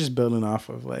 yeah, we're just building off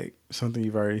of like something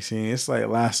you've already seen. It's like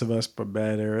Last of Us but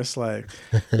better. It's like,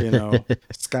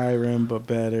 Skyrim but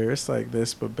better. It's like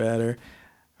this but better.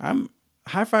 I'm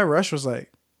Hi-Fi Rush was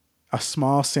like a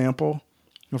small sample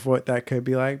of what that could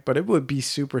be like, but it would be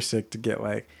super sick to get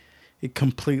like a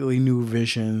completely new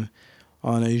vision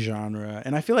on a genre.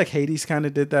 And I feel like Hades kind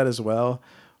of did that as well,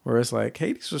 where it's like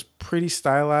Hades was pretty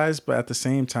stylized, but at the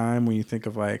same time, when you think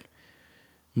of like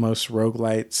most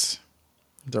roguelites,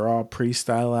 they're all pretty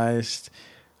stylized.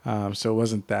 So it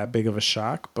wasn't that big of a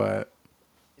shock, but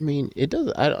I mean, it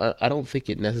does. I don't think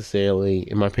it necessarily,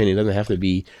 in my opinion, doesn't have to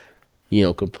be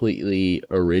completely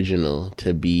original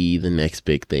to be the next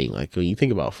big thing. Like when you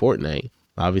think about Fortnite,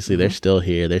 obviously they're mm-hmm, still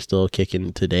here. They're still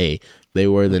kicking today. They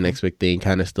were the mm-hmm, next big thing,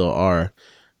 kind of still are.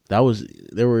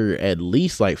 There were at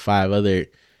least like five other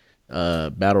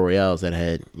battle royales that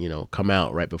had come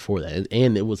out right before that,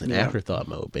 and it was an yeah, afterthought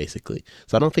mode basically.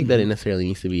 So I don't think that mm-hmm. it necessarily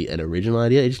needs to be an original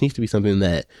idea. It just needs to be something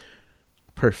that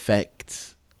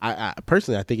perfects. I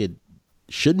personally, I think it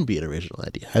shouldn't be an original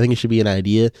idea. I think it should be an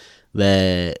idea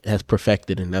that has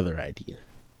perfected another idea.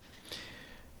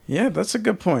 Yeah, that's a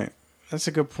good point. That's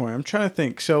a good point. I'm trying to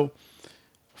think. So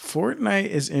Fortnite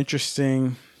is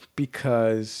interesting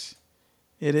because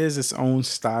it is its own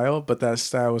style, but that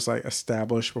style was like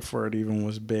established before it even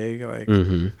was big. Like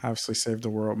Mm-hmm. obviously Save the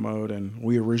World mode, and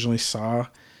we originally saw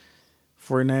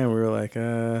Fortnite, and we were like,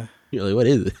 You're like, what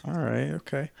is it? all right,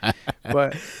 okay.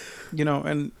 But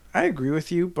and I agree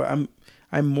with you, but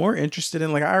I'm more interested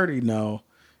in, like, I already know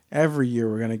every year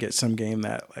we're gonna get some game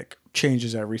that like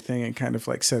changes everything and kind of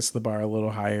like sets the bar a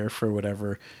little higher for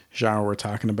whatever genre we're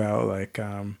talking about. Like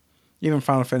even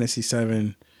Final Fantasy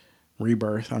VII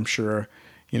Rebirth, I'm sure,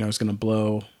 is gonna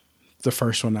blow the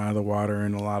first one out of the water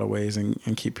in a lot of ways and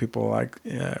keep people like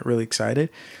really excited.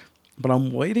 But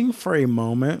I'm waiting for a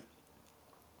moment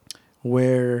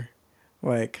where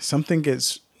like something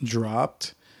gets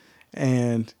dropped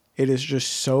and it is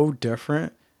just so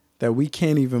different that we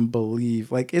can't even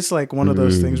believe. Like it's like one of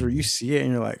those things where you Mm. see it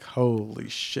and you're like, "Holy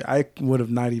shit! I would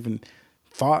have not even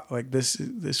thought like this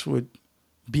would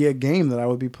be a game that I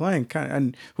would be playing."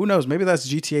 And who knows? Maybe that's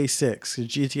GTA 6.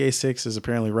 GTA 6 is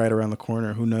apparently right around the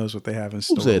corner. Who knows what they have in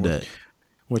Who store, said that?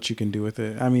 what you can do with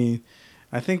it. I mean,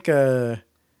 I think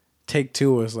Take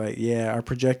Two was like, yeah, our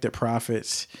projected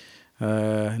profits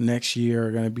next year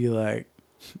are gonna be like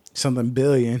something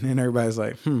billion, and everybody's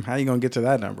like, how you gonna get to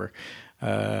that number?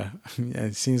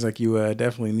 It seems like you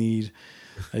definitely need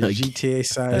a GTA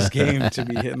sized game to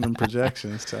be hitting them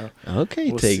projections. So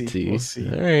Okay, we'll take see. We'll two. see.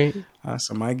 All right.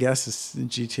 So my guess is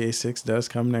GTA 6 does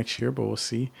come next year, but we'll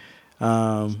see.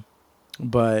 Um,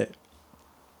 but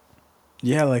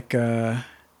yeah, like I'm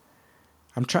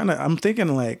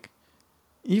thinking like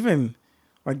even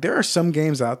like there are some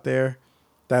games out there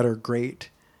that are great,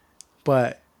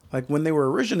 but like when they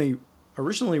were originally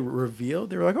revealed,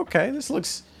 they were like, okay, this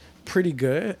looks pretty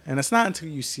good. And it's not until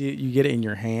you see it, you get it in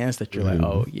your hands that you're like, Mm-hmm.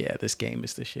 oh yeah, this game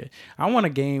is the shit. I want a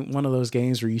game, one of those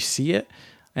games where you see it,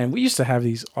 and we used to have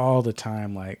these all the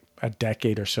time, like a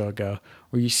decade or so ago,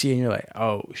 where you see it and you're like,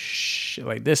 oh shit,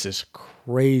 like this is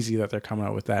crazy that they're coming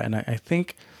out with that. And I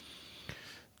think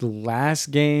the last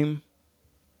game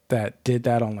that did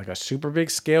that on like a super big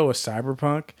scale was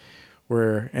Cyberpunk,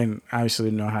 where, and obviously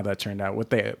we know how that turned out.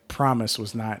 What they promised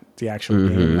was not the actual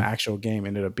game. The Mm-hmm. actual game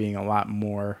ended up being a lot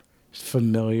more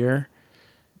familiar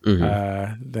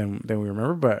Mm-hmm. than we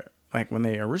remember. But like when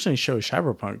they originally showed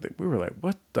Cyberpunk, we were like,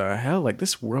 what the hell? Like,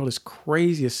 this world is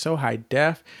crazy. It's so high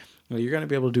def. You're going to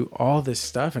be able to do all this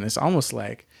stuff. And it's almost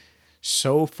like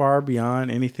so far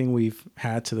beyond anything we've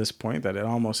had to this point that it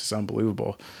almost is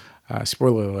unbelievable.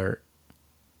 Spoiler alert.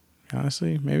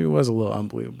 Honestly, maybe it was a little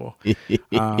unbelievable.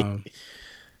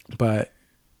 But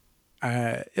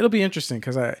it'll be interesting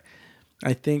because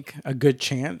I think a good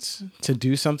chance to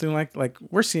do something like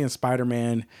we're seeing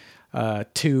Spider-Man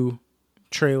 2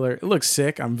 trailer. It looks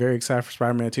sick. I'm very excited for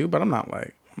Spider-Man 2, but I'm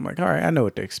like, all right, I know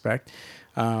what to expect.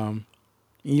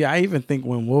 Yeah, I even think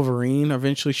when Wolverine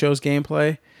eventually shows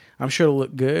gameplay, I'm sure it'll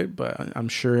look good, but I'm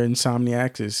sure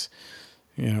Insomniac is,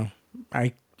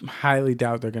 I highly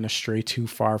doubt they're going to stray too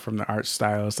far from the art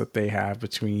styles that they have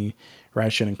between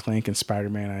Ratchet and Clank and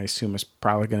Spider-Man. I assume it's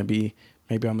probably going to be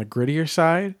maybe on the grittier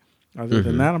side. Other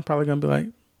than that, I'm probably going to be like,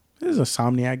 this is a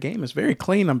Insomniac game. It's very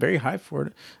clean. I'm very hyped for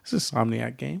it. This is a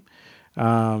Insomniac game.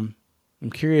 I'm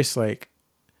curious, like,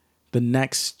 the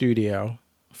next studio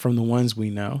from the ones we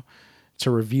know to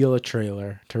reveal a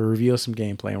trailer, to reveal some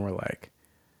gameplay, and we're like,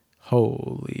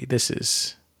 holy, this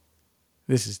is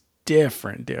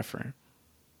different. I'm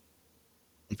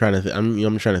trying to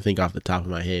I'm trying to think off the top of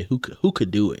my head who could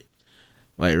do it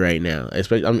like right now.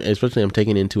 Especially I'm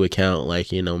taking into account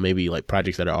like maybe like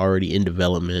projects that are already in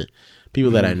development,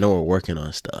 people that I know are working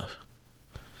on stuff.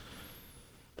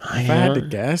 If I had to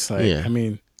guess, I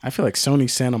mean, I feel like Sony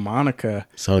Santa Monica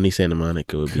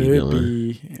would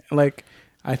be like,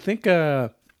 I think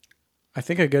a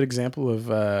good example of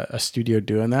a studio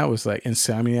doing that was like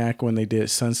Insomniac when they did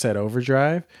Sunset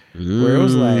Overdrive, where it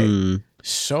was like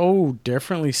so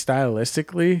differently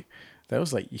stylistically that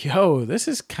was like, yo, this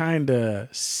is kind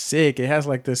of sick. It has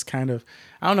like this kind of,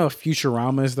 I don't know if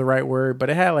Futurama is the right word,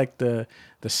 but it had like the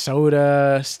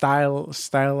soda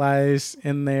stylized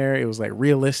in there. It was like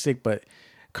realistic but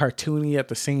cartoony at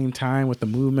the same time with the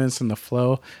movements and the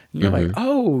flow. And you're like,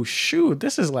 oh shoot,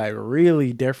 this is like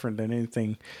really different than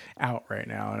anything out right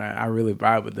now. And I really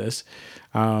vibe with this.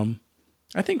 I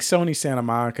think Sony Santa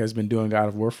Monica has been doing God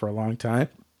of War for a long time.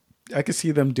 I could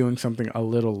see them doing something a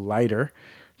little lighter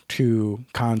to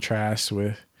contrast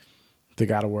with the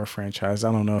God of War franchise.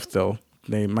 I don't know if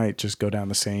they might just go down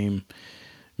the same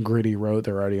gritty road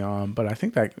they're already on, but I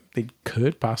think that they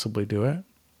could possibly do it.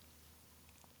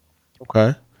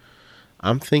 Okay.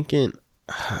 I'm thinking,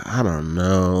 I don't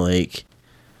know, like,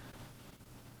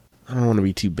 I don't want to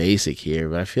be too basic here,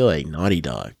 but I feel like Naughty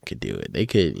Dog could do it. They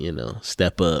could,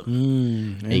 step up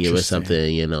and give us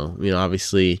something,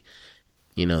 obviously,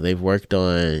 they've worked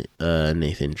on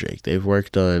Nathan Drake. They've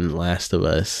worked on Last of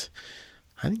Us.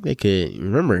 I think they could,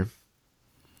 remember,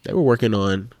 they were working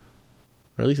on,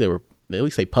 or at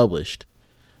least they published.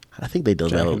 I think they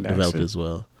developed as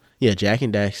well. Yeah, Jak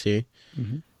and Daxter.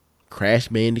 Crash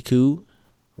Bandicoot,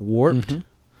 Warped.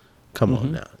 Come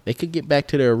on now. They could get back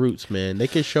to their roots, man. They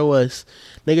could show us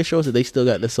that they still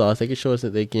got the sauce. They could show us that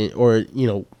they can, or,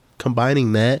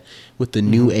 combining that with the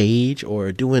new age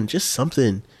or doing just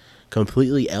something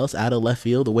completely else out of left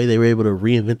field, the way they were able to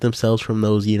reinvent themselves from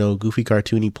those, goofy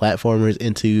cartoony platformers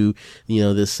into,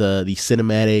 this, these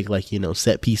cinematic, like,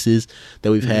 set pieces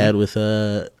that we've had with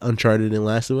Uncharted and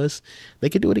Last of Us. They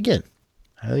could do it again.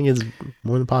 I think it's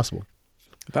more than possible.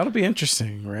 That'll be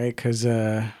interesting, right? Because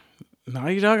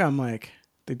Naughty Dog, I'm like,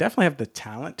 they definitely have the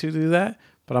talent to do that,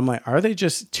 but I'm like, are they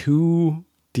just too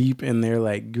deep in their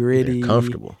like gritty, they're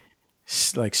comfortable,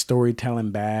 like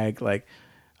storytelling bag? Like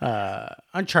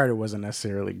Uncharted wasn't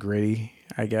necessarily gritty,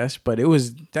 I guess, but it was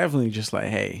definitely just like,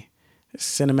 hey,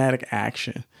 cinematic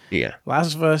action. Yeah,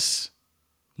 Last of Us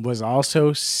was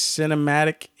also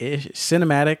cinematic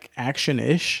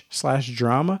action-ish /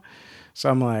 drama. So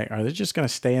I'm like, are they just going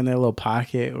to stay in their little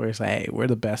pocket where it's like, hey, we're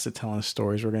the best at telling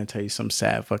stories. We're going to tell you some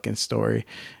sad fucking story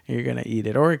and you're going to eat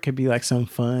it. Or it could be like some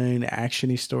fun,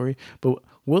 action-y story. But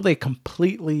will they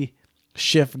completely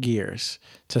shift gears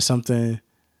to something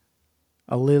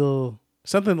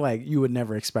like you would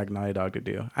never expect Naughty Dog to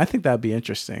do? I think that'd be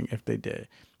interesting if they did.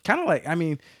 Kind of like, I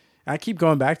mean, I keep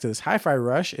going back to this. Hi-Fi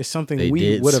Rush is something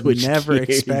we would have never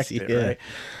expected, right?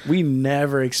 We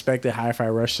never expected Hi-Fi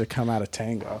Rush to come out of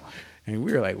Tango. And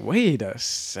we were like, wait a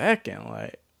second,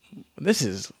 like this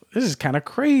is kind of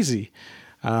crazy.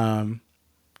 I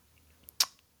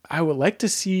would like to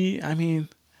see, I mean,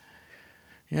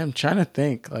 yeah, I'm trying to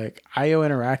think. Like IO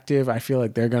Interactive, I feel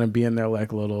like they're gonna be in their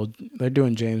like they're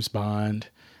doing James Bond.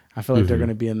 I feel like they're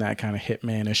gonna be in that kind of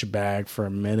Hitman-ish bag for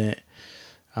a minute.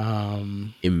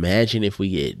 Imagine if we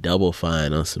get Double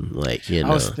Fine on some like, I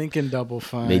was thinking Double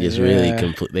Fine. They just really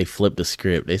they flip the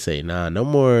script. They say, nah, no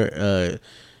more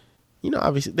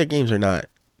obviously their games are not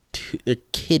they're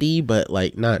kiddie, but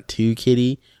like not too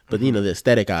kiddie But the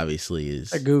aesthetic obviously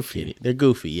is They're goofy. kidding. They're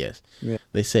goofy, yes. Yeah.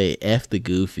 They say F the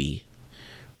goofy.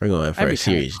 We're going for That'd a be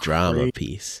kinda serious drama crazy.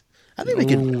 piece. I think they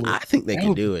could. Ooh, I think they that could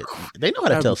would be do it. They know how to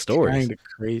that would tell be stories. kind of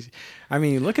crazy. I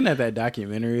mean, looking at that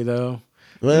documentary though,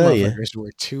 them Well, yeah. motherfuckers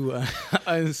were too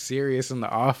unserious in the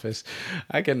office.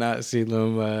 I could not see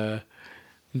them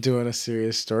doing a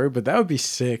serious story, but that would be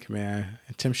sick, man.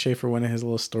 And Tim Schafer went in his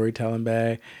little storytelling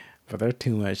bag, but they're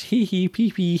too much. Hee hee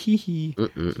pee pee hee hee.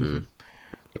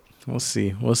 We'll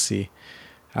see. We'll see.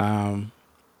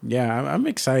 Yeah, I'm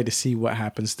excited to see what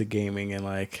happens to gaming in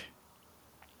like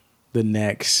the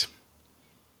next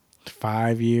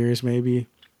 5 years, maybe.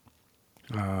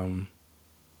 I'm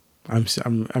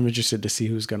interested to see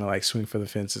who's gonna like swing for the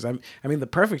fences. I mean, the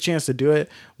perfect chance to do it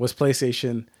was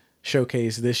PlayStation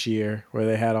Showcase this year, where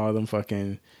they had all them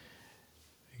fucking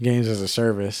games as a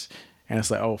service, and it's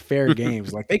like, oh, fair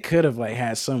games. Like they could have like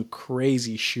had some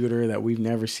crazy shooter that we've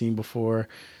never seen before,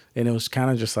 and it was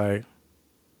kind of just like,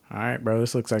 all right, bro,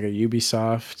 this looks like a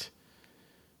Ubisoft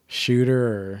shooter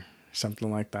or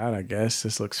something like that. I guess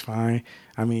this looks fine.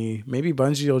 I mean, maybe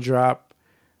Bungie will drop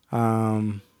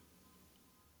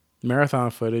marathon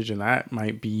footage, and that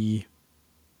might be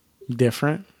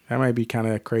different. That might be kind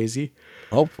of crazy.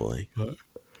 Hopefully.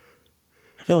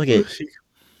 I feel like it.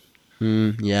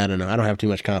 Yeah, I don't know. I don't have too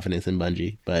much confidence in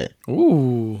Bungie, but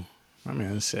Ooh, my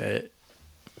man said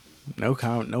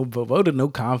voted no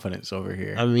confidence over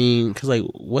here. I mean, because like,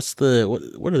 what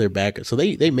are their backers? So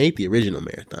they made the original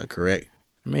Marathon, correct?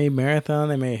 Made Marathon,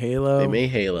 they made Halo. They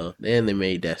made Halo, and they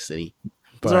made Destiny.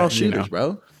 Those are all shooters,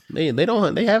 bro. They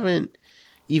haven't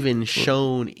even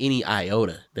shown any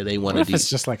iota that they want to do. What if it's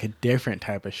just like a different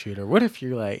type of shooter? What if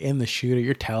you're like in the shooter,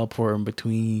 you're teleporting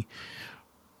between?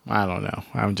 I don't know.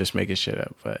 I'm just making shit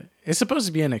up, but it's supposed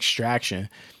to be an extraction.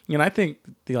 I think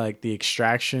the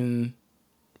extraction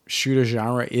shooter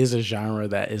genre is a genre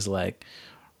that is like,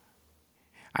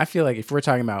 I feel like if we're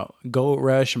talking about gold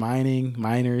rush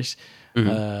miners,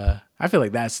 I feel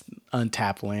like that's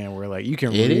untapped land where like you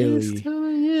can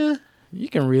you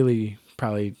can really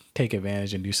probably take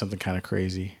advantage and do something kind of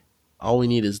crazy. All we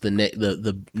need is the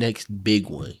next big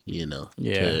one,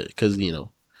 Yeah, because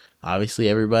obviously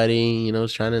everybody is they're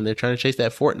trying to chase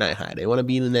that Fortnite high. They want to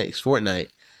be the next Fortnite.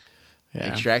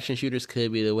 Yeah. Extraction shooters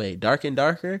could be the way. Dark and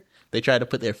Darker, they tried to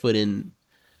put their foot in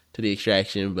to the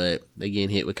extraction, but they getting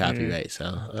hit with copyright.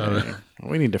 So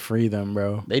we need to free them,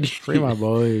 bro. They free my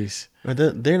boys.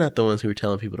 They're not the ones who were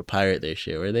telling people to pirate their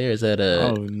shit, were they? Or is that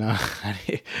Oh no,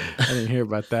 I didn't hear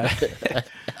about that.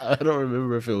 I don't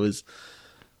remember if it was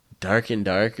Dark and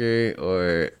Darker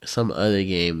or some other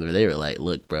game where they were like,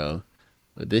 "Look, bro,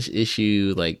 with this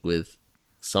issue, like with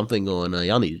something going on,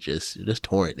 y'all need to just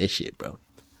torrent this shit, bro."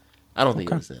 I don't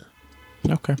think it was that.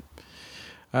 Okay.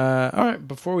 All right.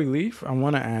 Before we leave, I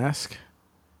want to ask,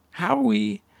 how are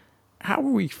we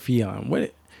feeling?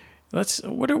 What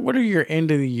are your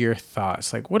end of the year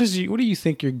thoughts? Like, what do you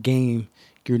think your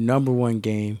number one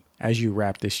game as you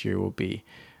wrap this year will be,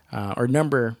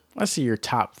 let's see, your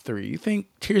top three. You think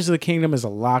Tears of the Kingdom is a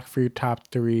lock for your top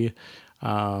three?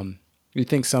 You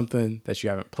think something that you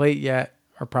haven't played yet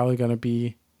are probably going to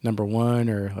be number one,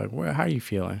 or like, how are you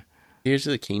feeling? Tears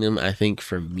of the Kingdom, I think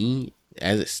for me,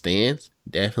 as it stands,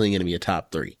 definitely going to be a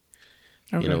top three.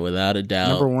 Okay. Without a doubt.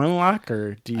 Number one lock,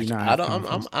 or do you not? I'm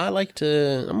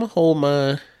gonna hold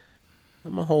on.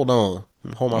 I'm gonna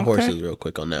hold my horses real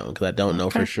quick on that one because I don't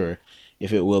know for sure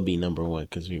if it will be number one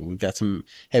because we've got some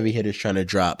heavy hitters trying to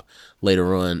drop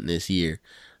later on this year.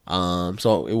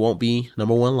 So it won't be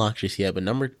number one lock just yet, but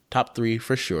top three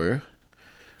for sure.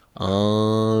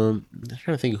 I'm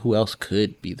trying to think of who else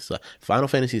could be this. Final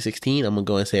Fantasy 16, I'm gonna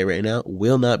go and say it right now,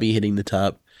 will not be hitting the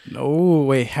top. No,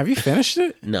 wait, have you finished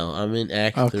it? No, I'm in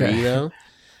Act 3 though,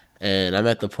 and I'm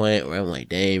at the point where I'm like,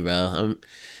 dang, bro, I'm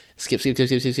skip.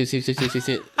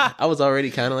 I was already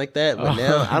kind of like that, but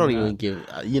now I don't even give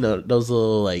those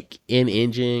little like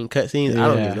in-engine cutscenes.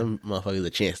 I don't give them motherfuckers a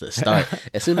chance to start.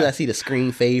 As soon as I see the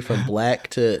screen fade from black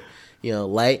to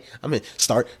light, I'm in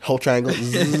start whole triangle.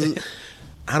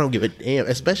 I don't give a damn,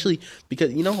 especially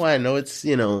because why I know it's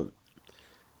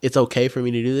it's okay for me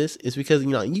to do this. It's because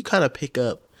you kind of pick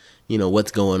up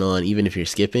what's going on even if you're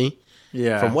skipping.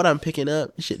 Yeah. From what I'm picking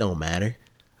up, shit don't matter.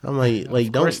 I'm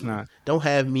like don't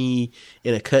have me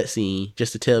in a cutscene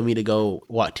just to tell me to go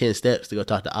walk 10 steps to go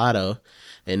talk to Otto,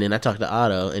 and then I talk to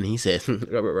Otto and he says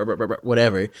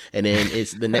whatever, and then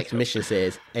it's the next mission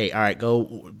says, hey, all right,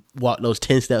 go walk those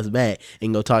 10 steps back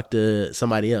and go talk to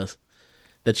somebody else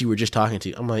that you were just talking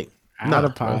to. I'm like, out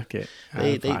of pocket.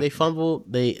 They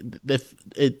fumbled.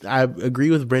 I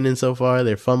agree with Brendan so far.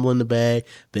 They're fumbling the bag.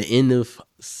 The end of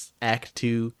Act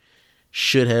 2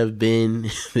 should have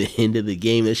been the end of the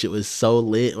game. That shit was so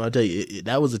lit. I'll tell you,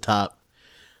 that was a top.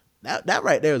 That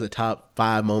right there was a top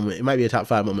 5 moment. It might be a top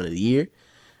 5 moment of the year,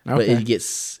 but Okay. it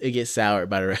gets soured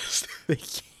by the rest of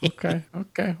the game.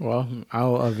 Okay. Well,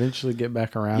 I'll eventually get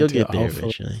back around You'll to it. get there Hopefully.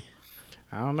 eventually.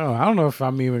 I don't know. I don't know if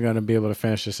I'm even going to be able to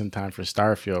finish this in time for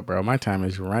Starfield, bro. My time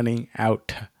is running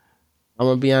out. I'm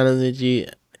gonna be honest with you.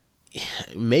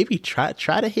 Maybe try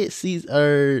to hit season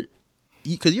or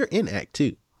because you're in Act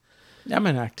 2. Yeah, I'm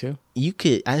in Act 2.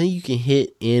 I think you can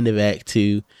hit end of Act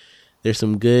 2. There's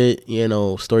some good,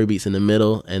 story beats in the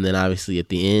middle, and then obviously at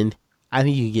the end, I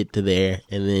think you can get to there,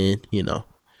 and then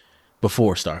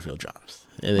before Starfield drops,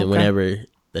 and then Okay. whenever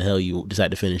the hell you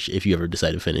decide to finish, if you ever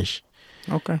decide to finish.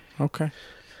 Okay.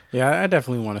 Yeah, I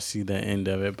definitely want to see the end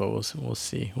of it, but we'll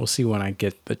see. We'll see when I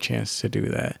get the chance to do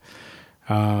that.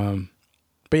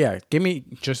 But yeah, give me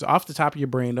just off the top of your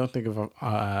brain. Don't think of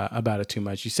about it too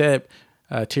much. You said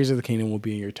Tears of the Kingdom will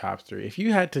be in your top 3. If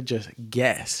you had to just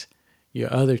guess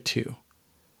your other 2,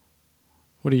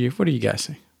 what are you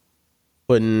guessing?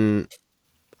 Putting,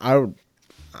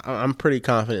 I'm pretty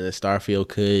confident that Starfield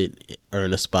could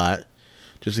earn a spot,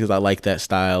 just because I like that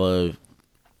style of.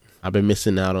 I've been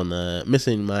missing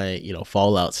my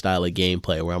Fallout style of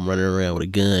gameplay where I'm running around with a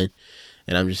gun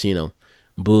and I'm just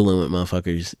bullying with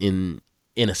motherfuckers in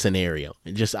a scenario.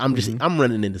 I'm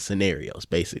running into scenarios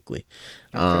basically.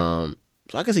 Okay.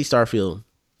 So I can see Starfield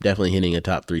definitely hitting a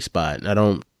top 3 spot. I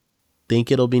don't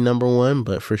think it'll be number 1,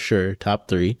 but for sure top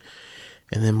 3.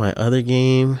 And then my other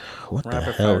game, what the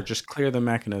Rapid fire. hell? Just clear the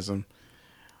mechanism.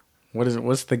 What is it?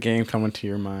 What's the game coming to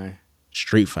your mind?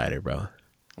 Street Fighter, bro.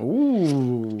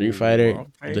 Ooh. Street Fighter,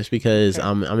 Okay. just because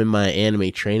I'm in my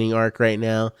anime training arc right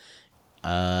now.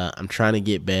 I'm trying to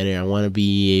get better. I want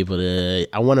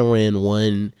to win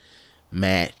one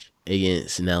match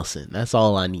against Nelson. That's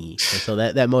all I need. And so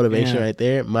that motivation Yeah. right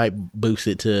there might boost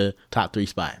it to top 3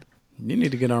 spot. You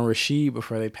need to get on Rashid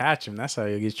before they patch him. That's how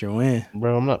you'll get your win.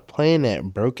 Bro, I'm not playing that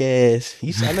broke ass.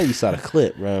 I know you saw the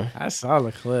clip, bro. I saw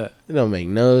the clip. It don't make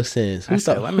no sense. I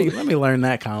said, let me learn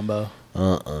that combo.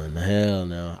 The hell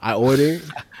no. I ordered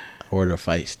a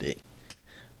fight stick.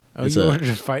 Oh, you ordered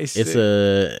a fight stick? It's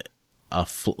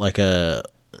like a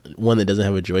one that doesn't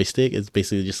have a joystick. It's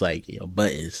basically just like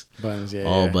buttons, yeah,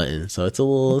 all buttons. So it's a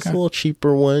little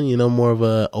cheaper one. More of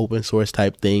a open source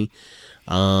type thing.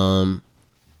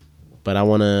 But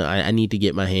I need to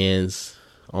get my hands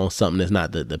on something that's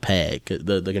not the pad,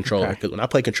 the controller. Because when I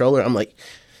play controller, I'm like,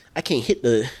 I can't hit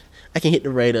the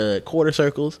right quarter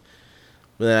circles.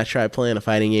 But then I tried playing a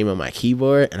fighting game on my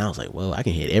keyboard, and I was like, whoa, I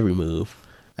can hit every move.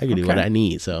 I can do what I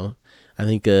need. So I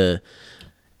think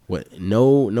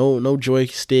no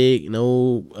joystick,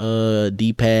 no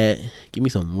D-pad. Give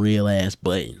me some real ass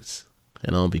buttons,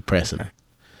 and I'll be pressing.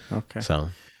 Okay.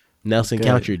 So Nelson,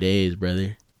 count your days,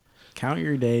 brother. Count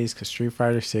your days, because Street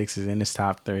Fighter 6 is in his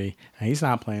top 3, and he's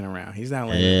not playing around. He's not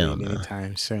letting it leave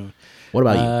anytime soon. What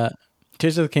about you?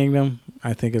 Tears of the Kingdom,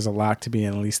 I think, is a lock to be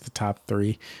in at least the top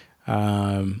 3.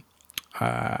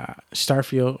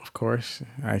 Starfield, of course.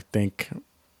 I think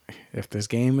if this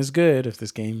game is good, if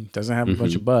this game doesn't have a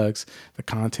bunch of bugs, the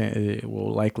content it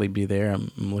will likely be there.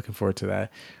 I'm looking forward to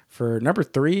that. For number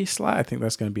 3 slot, I think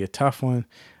that's going to be a tough one.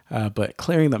 But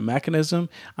clearing the mechanism,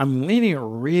 I'm leaning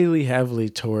really heavily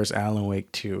towards Alan Wake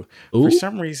 2. Ooh. For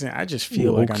some reason, I just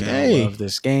feel like I'm going to love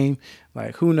this game.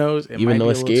 Like, who knows? It might be a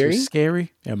little too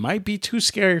scary. It might be too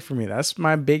scary for me. That's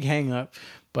my big hang up.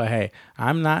 But hey,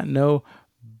 I'm not no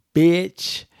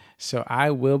bitch, so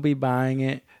I will be buying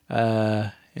it.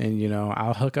 And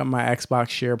I'll hook up my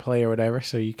Xbox Share Play or whatever,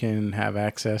 so you can have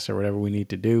access or whatever we need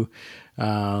to do.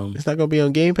 It's not gonna be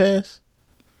on Game Pass.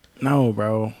 No,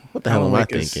 bro. What the hell am I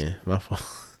thinking? My fault.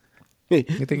 You're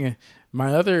thinking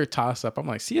my other toss up. I'm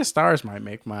like, Sea of Stars might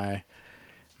make my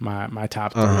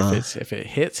top 3 if it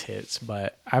hits.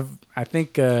 But I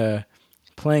think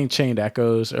playing Chained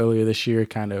Echoes earlier this year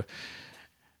kind of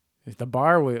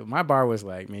my bar was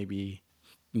like maybe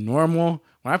normal.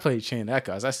 When I played Chained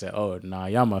Echoes, I said, "Oh nah,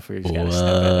 y'all motherfuckers gotta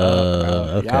step it up, bro.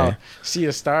 Okay. Y'all Sea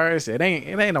of Stars, it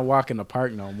ain't a walk in the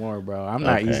park no more, bro. I'm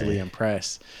not easily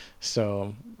impressed."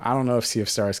 So I don't know if Sea of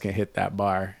Stars can hit that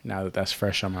bar now that that's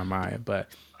fresh on my mind. But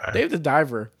Dave the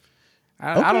Diver,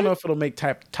 I don't know if it'll make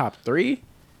top 3.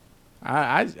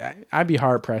 I'd be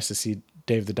hard pressed to see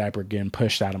Dave the Diver getting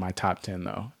pushed out of my top 10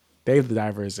 though. Dave the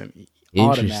Diver is an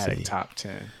automatic top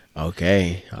 10.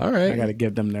 Okay, all right. I got to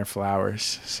give them their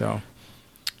flowers. So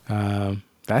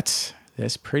that's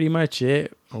pretty much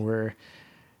it. We're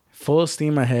full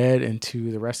steam ahead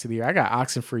into the rest of the year. I got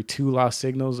Oxenfree 2 Lost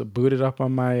Signals booted up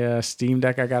on my Steam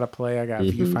Deck. I got to play. I got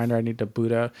Viewfinder I need to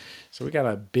boot up. So we got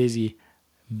a busy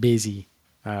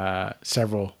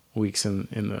several weeks in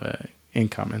the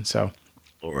incoming. So,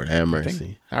 Lord have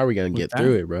mercy. How are we gonna get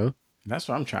through it, bro? That's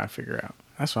what I'm trying to figure out.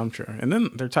 That's what I'm trying. And then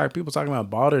they're tired of people talking about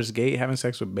Baldur's Gate having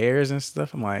sex with bears and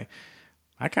stuff. I'm like,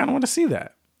 I kind of want to see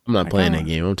that. I'm not playing that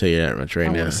game. I'll tell you that much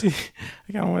right now.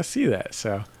 I kind of want to see that.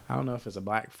 So I don't know if it's a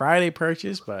Black Friday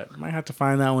purchase, but I might have to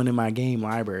find that one in my game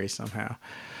library somehow.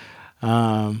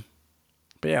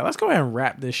 But yeah, let's go ahead and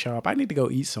wrap this show up. I need to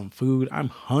go eat some food. I'm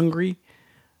hungry.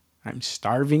 I'm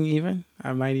starving even.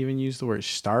 I might even use the word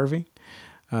starving.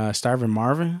 Starving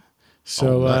Marvin.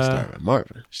 So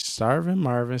Starving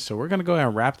Marvin. So we're gonna go ahead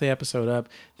and wrap the episode up.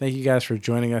 Thank you guys for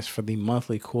joining us for the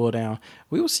monthly cooldown.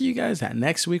 We will see you guys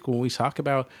next week when we talk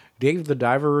about Dave the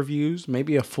Diver reviews,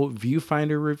 maybe a full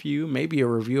viewfinder review, maybe a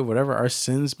review of whatever our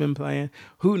Sin's been playing.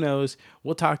 Who knows?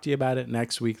 We'll talk to you about it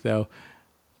next week though.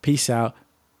 Peace out.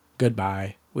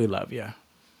 Goodbye. We love you.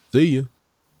 See you.